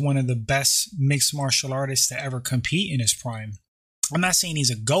Tony's one of the best mixed martial artists to ever compete in his prime. I'm not saying he's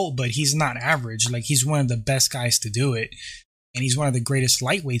a GOAT, but he's not average. Like he's one of the best guys to do it. And he's one of the greatest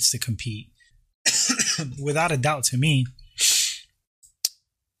lightweights to compete. without a doubt to me.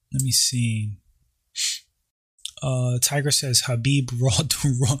 Let me see. Tiger says Habib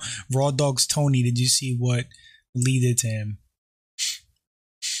raw dogs Tony. Did you see what Lee did to him?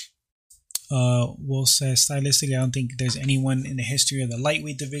 Will says stylistically, I don't think there's anyone in the history of the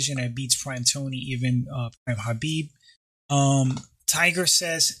lightweight division that beats Prime Tony, even Prime Habib. Tiger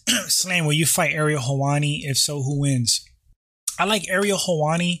says, Slam, will you fight Ariel Helwani? If so, who wins? I like Ariel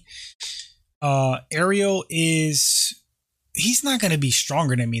Helwani. Ariel he's not going to be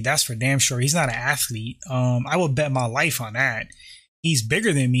stronger than me. That's for damn sure. He's not an athlete. I would bet my life on that. He's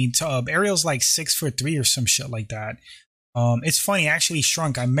bigger than me. Ariel's like 6'3" or some shit like that. It's funny. I actually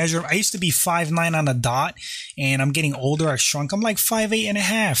shrunk. I used to be 5'9" on the dot, and I'm getting older. I shrunk. I'm like 5'8" and a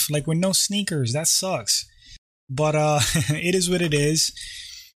half, like with no sneakers. That sucks. But, it is what it is.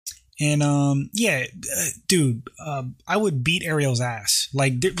 And, yeah, dude, I would beat Ariel's ass.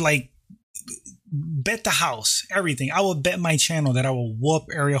 Like, bet the house, everything. I will bet my channel that I will whoop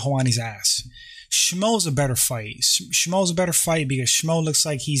Ariel Helwani's ass. Schmo's a better fight. Schmo's a better fight because Schmo looks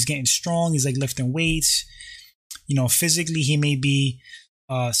like he's getting strong. He's like lifting weights. You know, physically he may be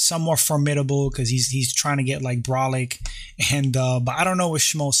somewhat formidable because he's trying to get like Brolic. And but I don't know what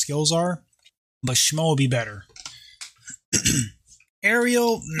Schmo's skills are. But Schmo will be better.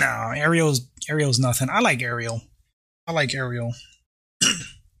 Ariel, no, Ariel's nothing. I like Ariel.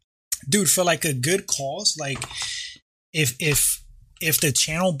 Dude, for like a good cause, like if the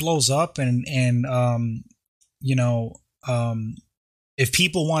channel blows up and you know, if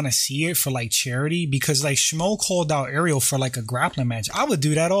people want to see it for like charity, because like Schmo called out Ariel for like a grappling match, I would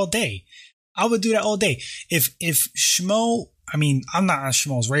do that all day. If Schmo, I mean, I'm not on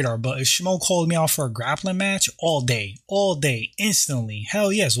Schmo's radar, but if Schmo called me out for a grappling match, all day, instantly,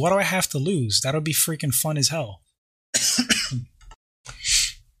 hell yes. What do I have to lose? That'll be freaking fun as hell.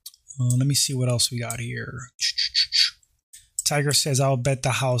 Let me see what else we got here. Tiger says, I'll bet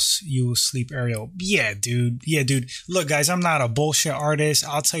the house you will sleep Ariel. Yeah, dude. Look, guys, I'm not a bullshit artist.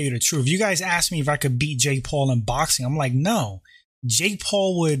 I'll tell you the truth. You guys asked me if I could beat Jake Paul in boxing. I'm like, no. Jake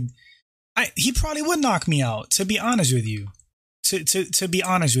Paul he probably would knock me out, to be honest with you. To be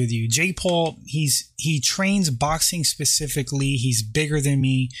honest with you. Jake Paul, he trains boxing specifically. He's bigger than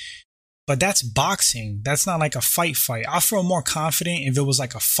me. But that's boxing. That's not like a fight. I feel more confident if it was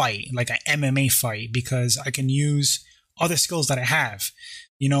like a fight, like an MMA fight, because I can use other skills that I have,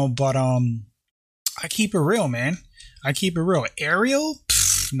 you know, but I keep it real, man. Ariel?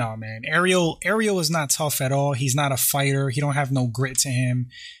 No, man. Ariel is not tough at all. He's not a fighter. He don't have no grit to him.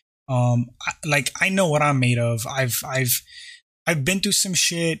 I know what I'm made of. I've been through some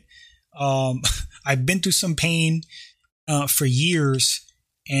shit. I've been through some pain for years.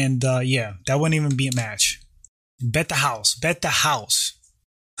 And yeah, that wouldn't even be a match. Bet the house.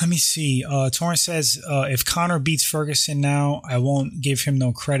 Let me see. Torrance says, if Conor beats Ferguson now, I won't give him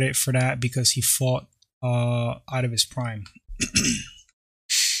no credit for that because he fought out of his prime.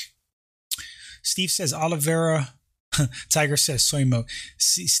 Steve says Oliveira. Tiger says soy milk.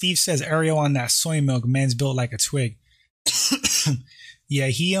 Steve says Ariel on that soy milk. Man's built like a twig. Yeah,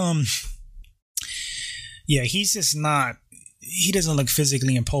 he's just not. He doesn't look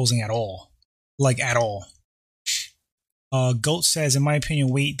physically imposing at all. Like, at all. Goat says, in my opinion,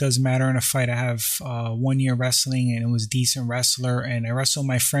 weight does matter in a fight. I have 1 year wrestling and it was decent wrestler. And I wrestled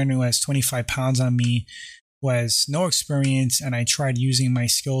my friend who has 25 pounds on me, who has no experience. And I tried using my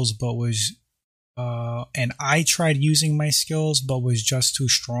skills, but was just too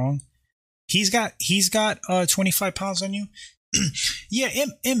strong. He's got 25 pounds on you. Yeah,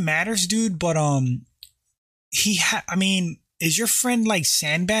 it matters, dude. But is your friend like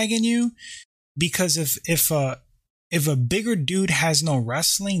sandbagging you? Because if a bigger dude has no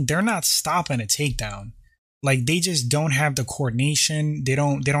wrestling, they're not stopping a takedown. Like, they just don't have the coordination. They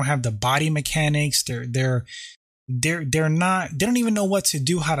don't have the body mechanics. They don't even know what to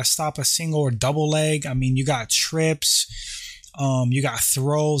do, how to stop a single or double leg. I mean, you got trips, you got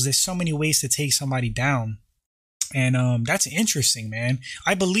throws. There's so many ways to take somebody down. And that's interesting, man.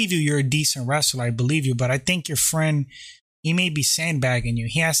 I believe you. You're a decent wrestler. I believe you. But I think your friend, he may be sandbagging you.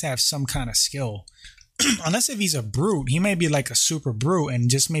 He has to have some kind of skill. Unless if he's a brute, he may be like a super brute and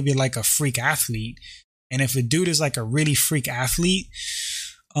just maybe like a freak athlete. And if a dude is like a really freak athlete,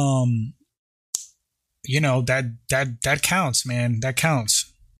 you know, that counts, man. That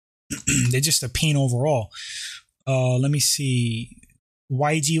counts. They're just a pain overall. Let me see.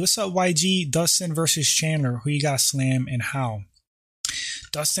 YG, what's up, YG? Dustin versus Chandler. Who you got, Slam, and how?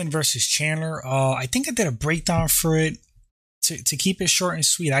 Dustin versus Chandler. I think I did a breakdown for it. To keep it short and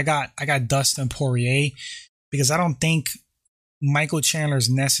sweet, I got Dustin Poirier because I don't think Michael Chandler is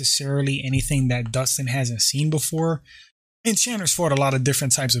necessarily anything that Dustin hasn't seen before. And Chandler's fought a lot of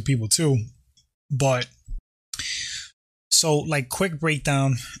different types of people too. But so like quick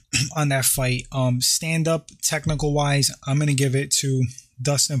breakdown on that fight. Stand up technical wise, I'm gonna give it to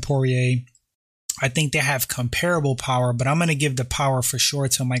Dustin Poirier. I think they have comparable power, but I'm gonna give the power for sure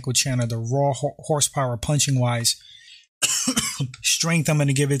to Michael Chandler. The raw horsepower punching wise. Strength, I'm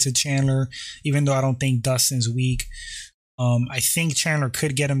gonna give it to Chandler, even though I don't think Dustin's weak. I think Chandler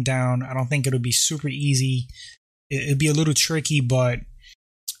could get him down. I don't think it'll be super easy. It'd be a little tricky, but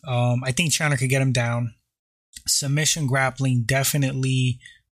I think Chandler could get him down. Submission grappling, definitely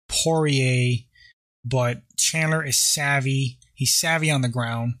Poirier, but Chandler is savvy. He's savvy on the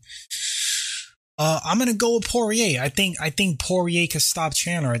ground. I'm gonna go with Poirier. I think Poirier could stop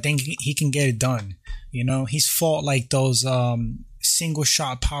Chandler. I think he can get it done. You know, he's fought like those single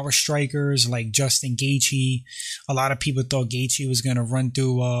shot power strikers like Justin Gaethje. A lot of people thought Gaethje was gonna run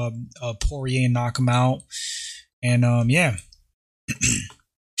through Poirier and knock him out. And yeah.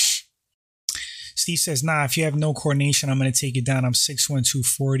 Steve says, nah, if you have no coordination, I'm going to take you down. I'm 6'1",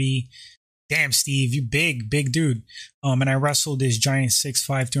 240. Damn, Steve, you big dude. And I wrestled this giant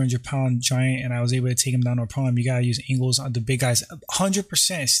 6'5", 300-pound giant, and I was able to take him down no problem. You got to use angles on the big guys.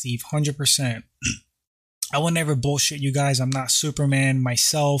 100%, Steve, 100%. I will never bullshit you guys. I'm not Superman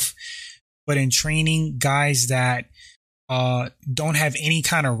myself. But in training, guys that don't have any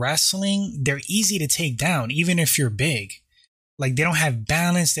kind of wrestling, they're easy to take down, even if you're big. Like, they don't have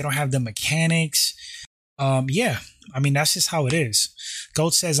balance. They don't have the mechanics. Yeah, I mean, that's just how it is.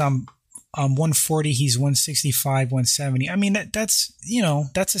 Goat says I'm 140. He's 165, 170. I mean, that's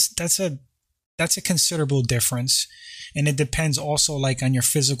a considerable difference. And it depends also like on your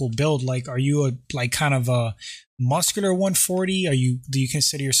physical build. Like, are you a like kind of a muscular 140? Do you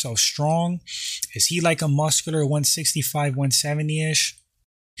consider yourself strong? Is he like a muscular 165, 170-ish?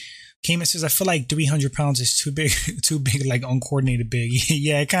 Cayman says, I feel like 300 pounds is too big, like uncoordinated big.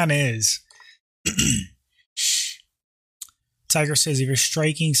 Yeah, it kind of is. Tiger says, if your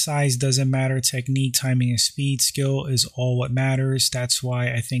striking size doesn't matter, technique, timing, and speed, skill is all what matters. That's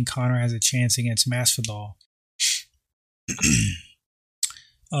why I think Conor has a chance against Masvidal.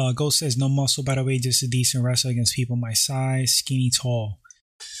 Ghost says, no muscle, by the way, just a decent wrestler against people my size, skinny, tall.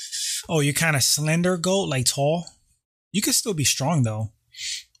 Oh, you're kind of slender, Goat, like tall? You could still be strong, though.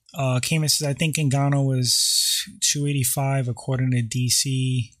 Cayman says, I think Ngannou was 285 according to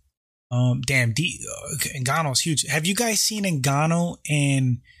DC. Ngannou's huge. Have you guys seen Ngannou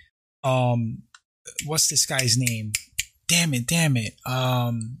and what's this guy's name? Damn it.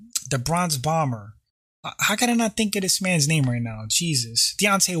 The Bronze Bomber. How can I not think of this man's name right now? Jesus.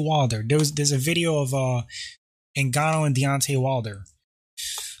 Deontay Wilder. There's a video of Ngannou and Deontay Wilder.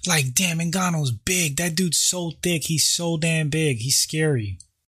 Like, damn, Ngannou's big. That dude's so thick. He's so damn big. He's scary.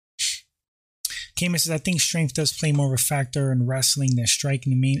 Cayman says, I think strength does play more of a factor in wrestling than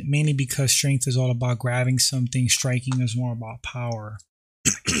striking, mainly because strength is all about grabbing something. Striking is more about power.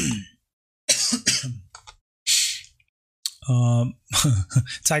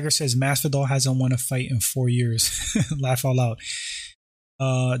 Tiger says, Masvidal hasn't won a fight in 4 years. Laugh out loud.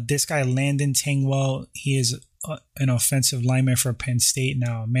 This guy, Landon Tangwell, he is an offensive lineman for Penn State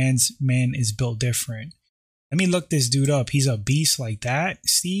now. Man is built different. Let me look this dude up. He's a beast like that,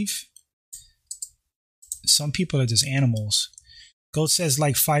 Steve. Some people are just animals. Goat says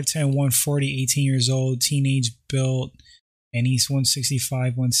like 5'10", 140, 18 years old, teenage built, and he's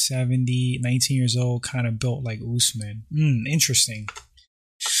 165, 170, 19 years old, kind of built like Usman. Interesting.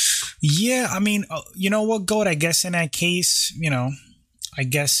 Yeah, I mean, you know what, Goat? I guess in that case,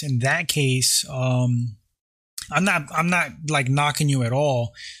 I'm not like knocking you at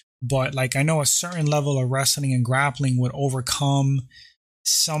all, but like I know a certain level of wrestling and grappling would overcome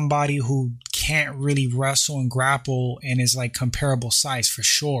somebody who can't really wrestle and grapple and is like comparable size for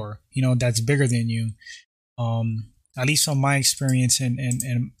sure. That's bigger than you. At least from my experience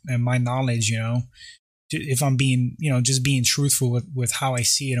and my knowledge, if I'm being, just being truthful with how I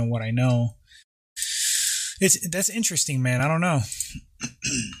see it and what I know. That's interesting, man. I don't know.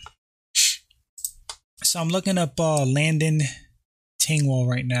 So I'm looking up Landon Tangwell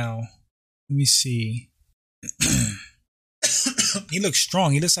right now. Let me see. He looks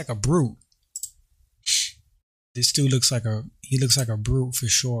strong. He looks like a brute. This dude looks like a brute for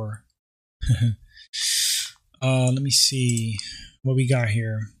sure. Let me see what we got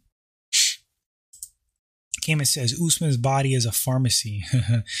here. Cayman says, Usman's body is a pharmacy.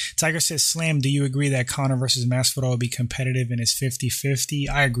 Tiger says, Slam, do you agree that Conor versus Masvidal will be competitive and is 50-50?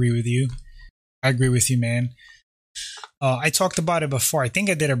 I agree with you. Man. I talked about it before. I think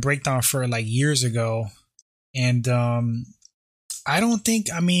I did a breakdown for it like years ago. And I don't think,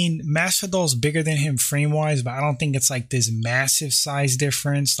 I mean, Masvidal's bigger than him frame wise, but I don't think it's like this massive size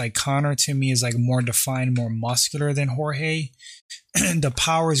difference. Like Conor to me is like more defined, more muscular than Jorge. The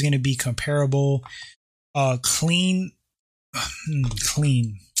power is going to be comparable. Clean.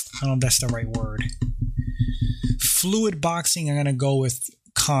 Clean. I don't know if that's the right word. Fluid boxing, I'm going to go with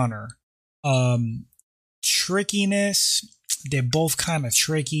Conor. Trickiness, they're both kind of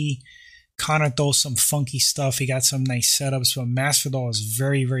tricky. Conor throws some funky stuff. He got some nice setups, but Masvidal is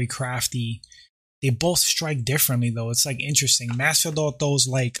very, very crafty. They both strike differently, though. It's like interesting. Masvidal throws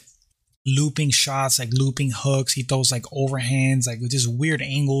like looping shots, like looping hooks. He throws like overhands, like just weird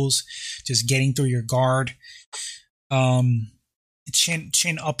angles, just getting through your guard.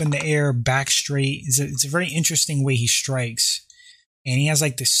 Chin up in the air, back straight. It's a very interesting way he strikes. And he has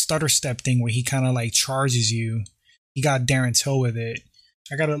like this stutter step thing where he kind of like charges you. He got Darren Till with it.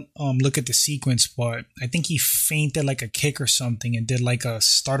 I gotta look at the sequence, but I think he feinted like a kick or something and did like a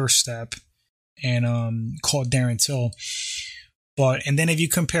stutter step and caught Darren Till. And then if you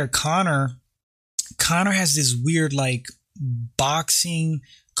compare Conor has this weird like boxing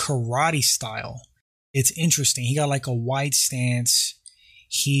karate style. It's interesting. He got like a wide stance.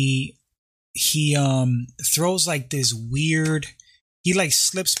 He throws like this weird. He like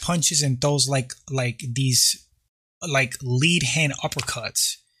slips punches and throws like these like lead hand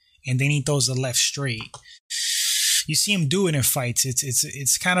uppercuts, and then he throws the left straight. You see him do it in fights.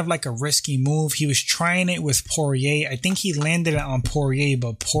 It's kind of like a risky move. He was trying it with Poirier. I think he landed it on Poirier,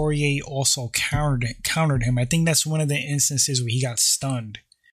 but Poirier also countered him. I think that's one of the instances where he got stunned.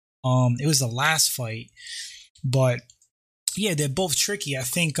 It was the last fight, but yeah, they're both tricky. I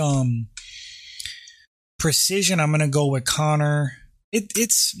think precision, I'm gonna go with Conor.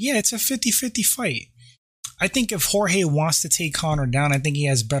 It's a 50-50 fight. I think if Jorge wants to take Conor down, I think he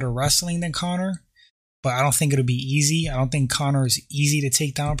has better wrestling than Conor, but I don't think it'll be easy. I don't think Conor is easy to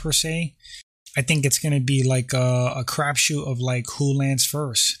take down per se. I think it's going to be like a crapshoot of like who lands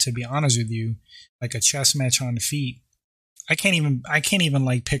first, to be honest with you, like a chess match on the feet. I can't even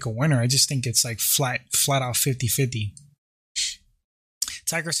like pick a winner. I just think it's like flat out 50-50.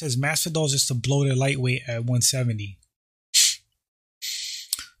 Tiger says Masvidal is just a bloated lightweight at 170.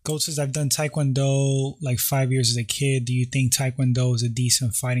 Goat says, I've done Taekwondo like 5 years as a kid. Do you think Taekwondo is a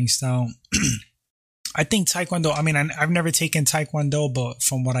decent fighting style? I think Taekwondo, I mean, I've never taken Taekwondo, but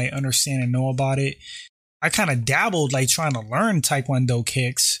from what I understand and know about it, I kind of dabbled like trying to learn Taekwondo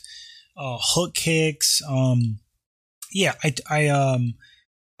kicks, hook kicks.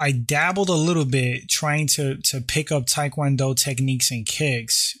 I dabbled a little bit trying to pick up Taekwondo techniques and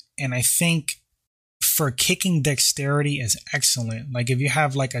kicks. And I think for kicking dexterity is excellent. Like if you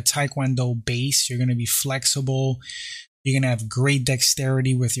have like a Taekwondo base, you're going to be flexible. You're going to have great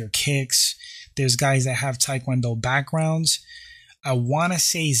dexterity with your kicks. There's guys that have Taekwondo backgrounds. I want to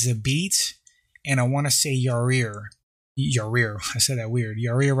say Zabit and I want to say Yair. I said that weird.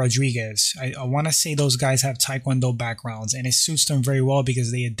 Yair Rodriguez. I want to say those guys have Taekwondo backgrounds and it suits them very well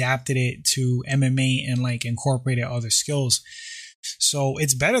because they adapted it to MMA and like incorporated other skills. So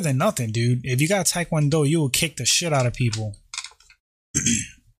it's better than nothing, dude. If you got Taekwondo, you will kick the shit out of people.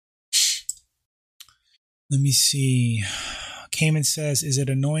 Let me see. Cayman says, is it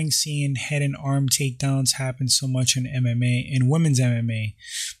annoying seeing head and arm takedowns happen so much in MMA, in women's MMA?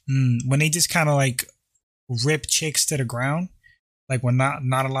 When they just kind of like rip chicks to the ground, like when not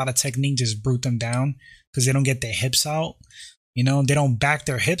a lot of technique, just brute them down because they don't get their hips out. You know, they don't back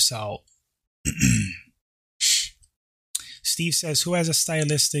their hips out. Steve says, who has a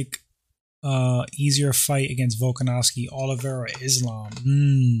stylistic easier fight against Volkanovski, Oliveira or Islam?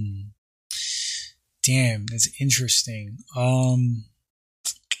 Damn, that's interesting.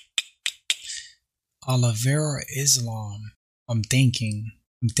 Oliveira or Islam? I'm thinking.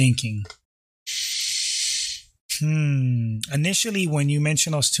 Initially, when you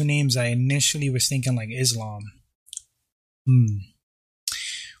mentioned those two names, I initially was thinking like Islam.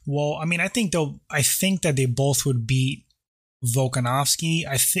 Well, I mean, I think that they both would beat Volkanovski.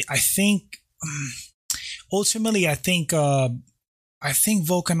 I think ultimately, I think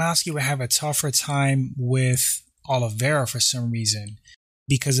Volkanovski would have a tougher time with Oliveira for some reason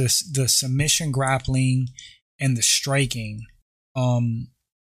because of the submission grappling and the striking.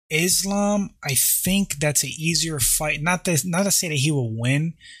 Islam, I think that's an easier fight. Not to say that he will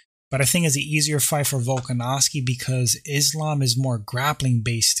win, but I think it's an easier fight for Volkanovski because Islam is more grappling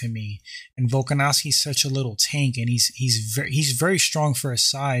based to me, and Volkanovski is such a little tank, and he's very strong for his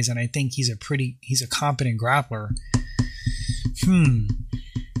size, and I think he's a competent grappler.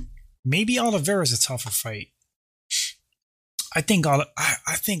 Maybe Oliveira is a tougher fight. I think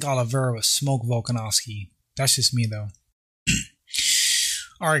Oliveira will smoke Volkanovski. That's just me though.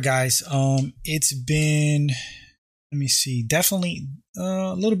 All right, guys. It's been, let me see, definitely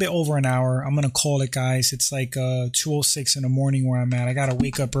a little bit over an hour. I'm gonna call it, guys. It's like 2:06 in the morning where I'm at. I gotta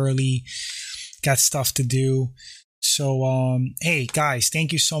wake up early. Got stuff to do. So hey guys,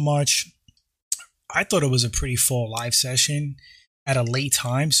 thank you so much. I thought it was a pretty full live session at a late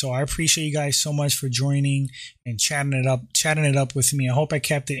time, so I appreciate you guys so much for joining and chatting it up with me. I hope I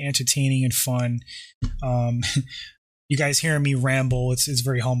kept it entertaining and fun. You guys hearing me ramble, it's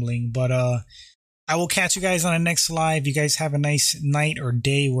very humbling. But I will catch you guys on the next live. You guys have a nice night or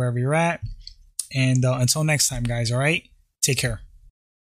day wherever you're at. And until next time, guys, all right? Take care.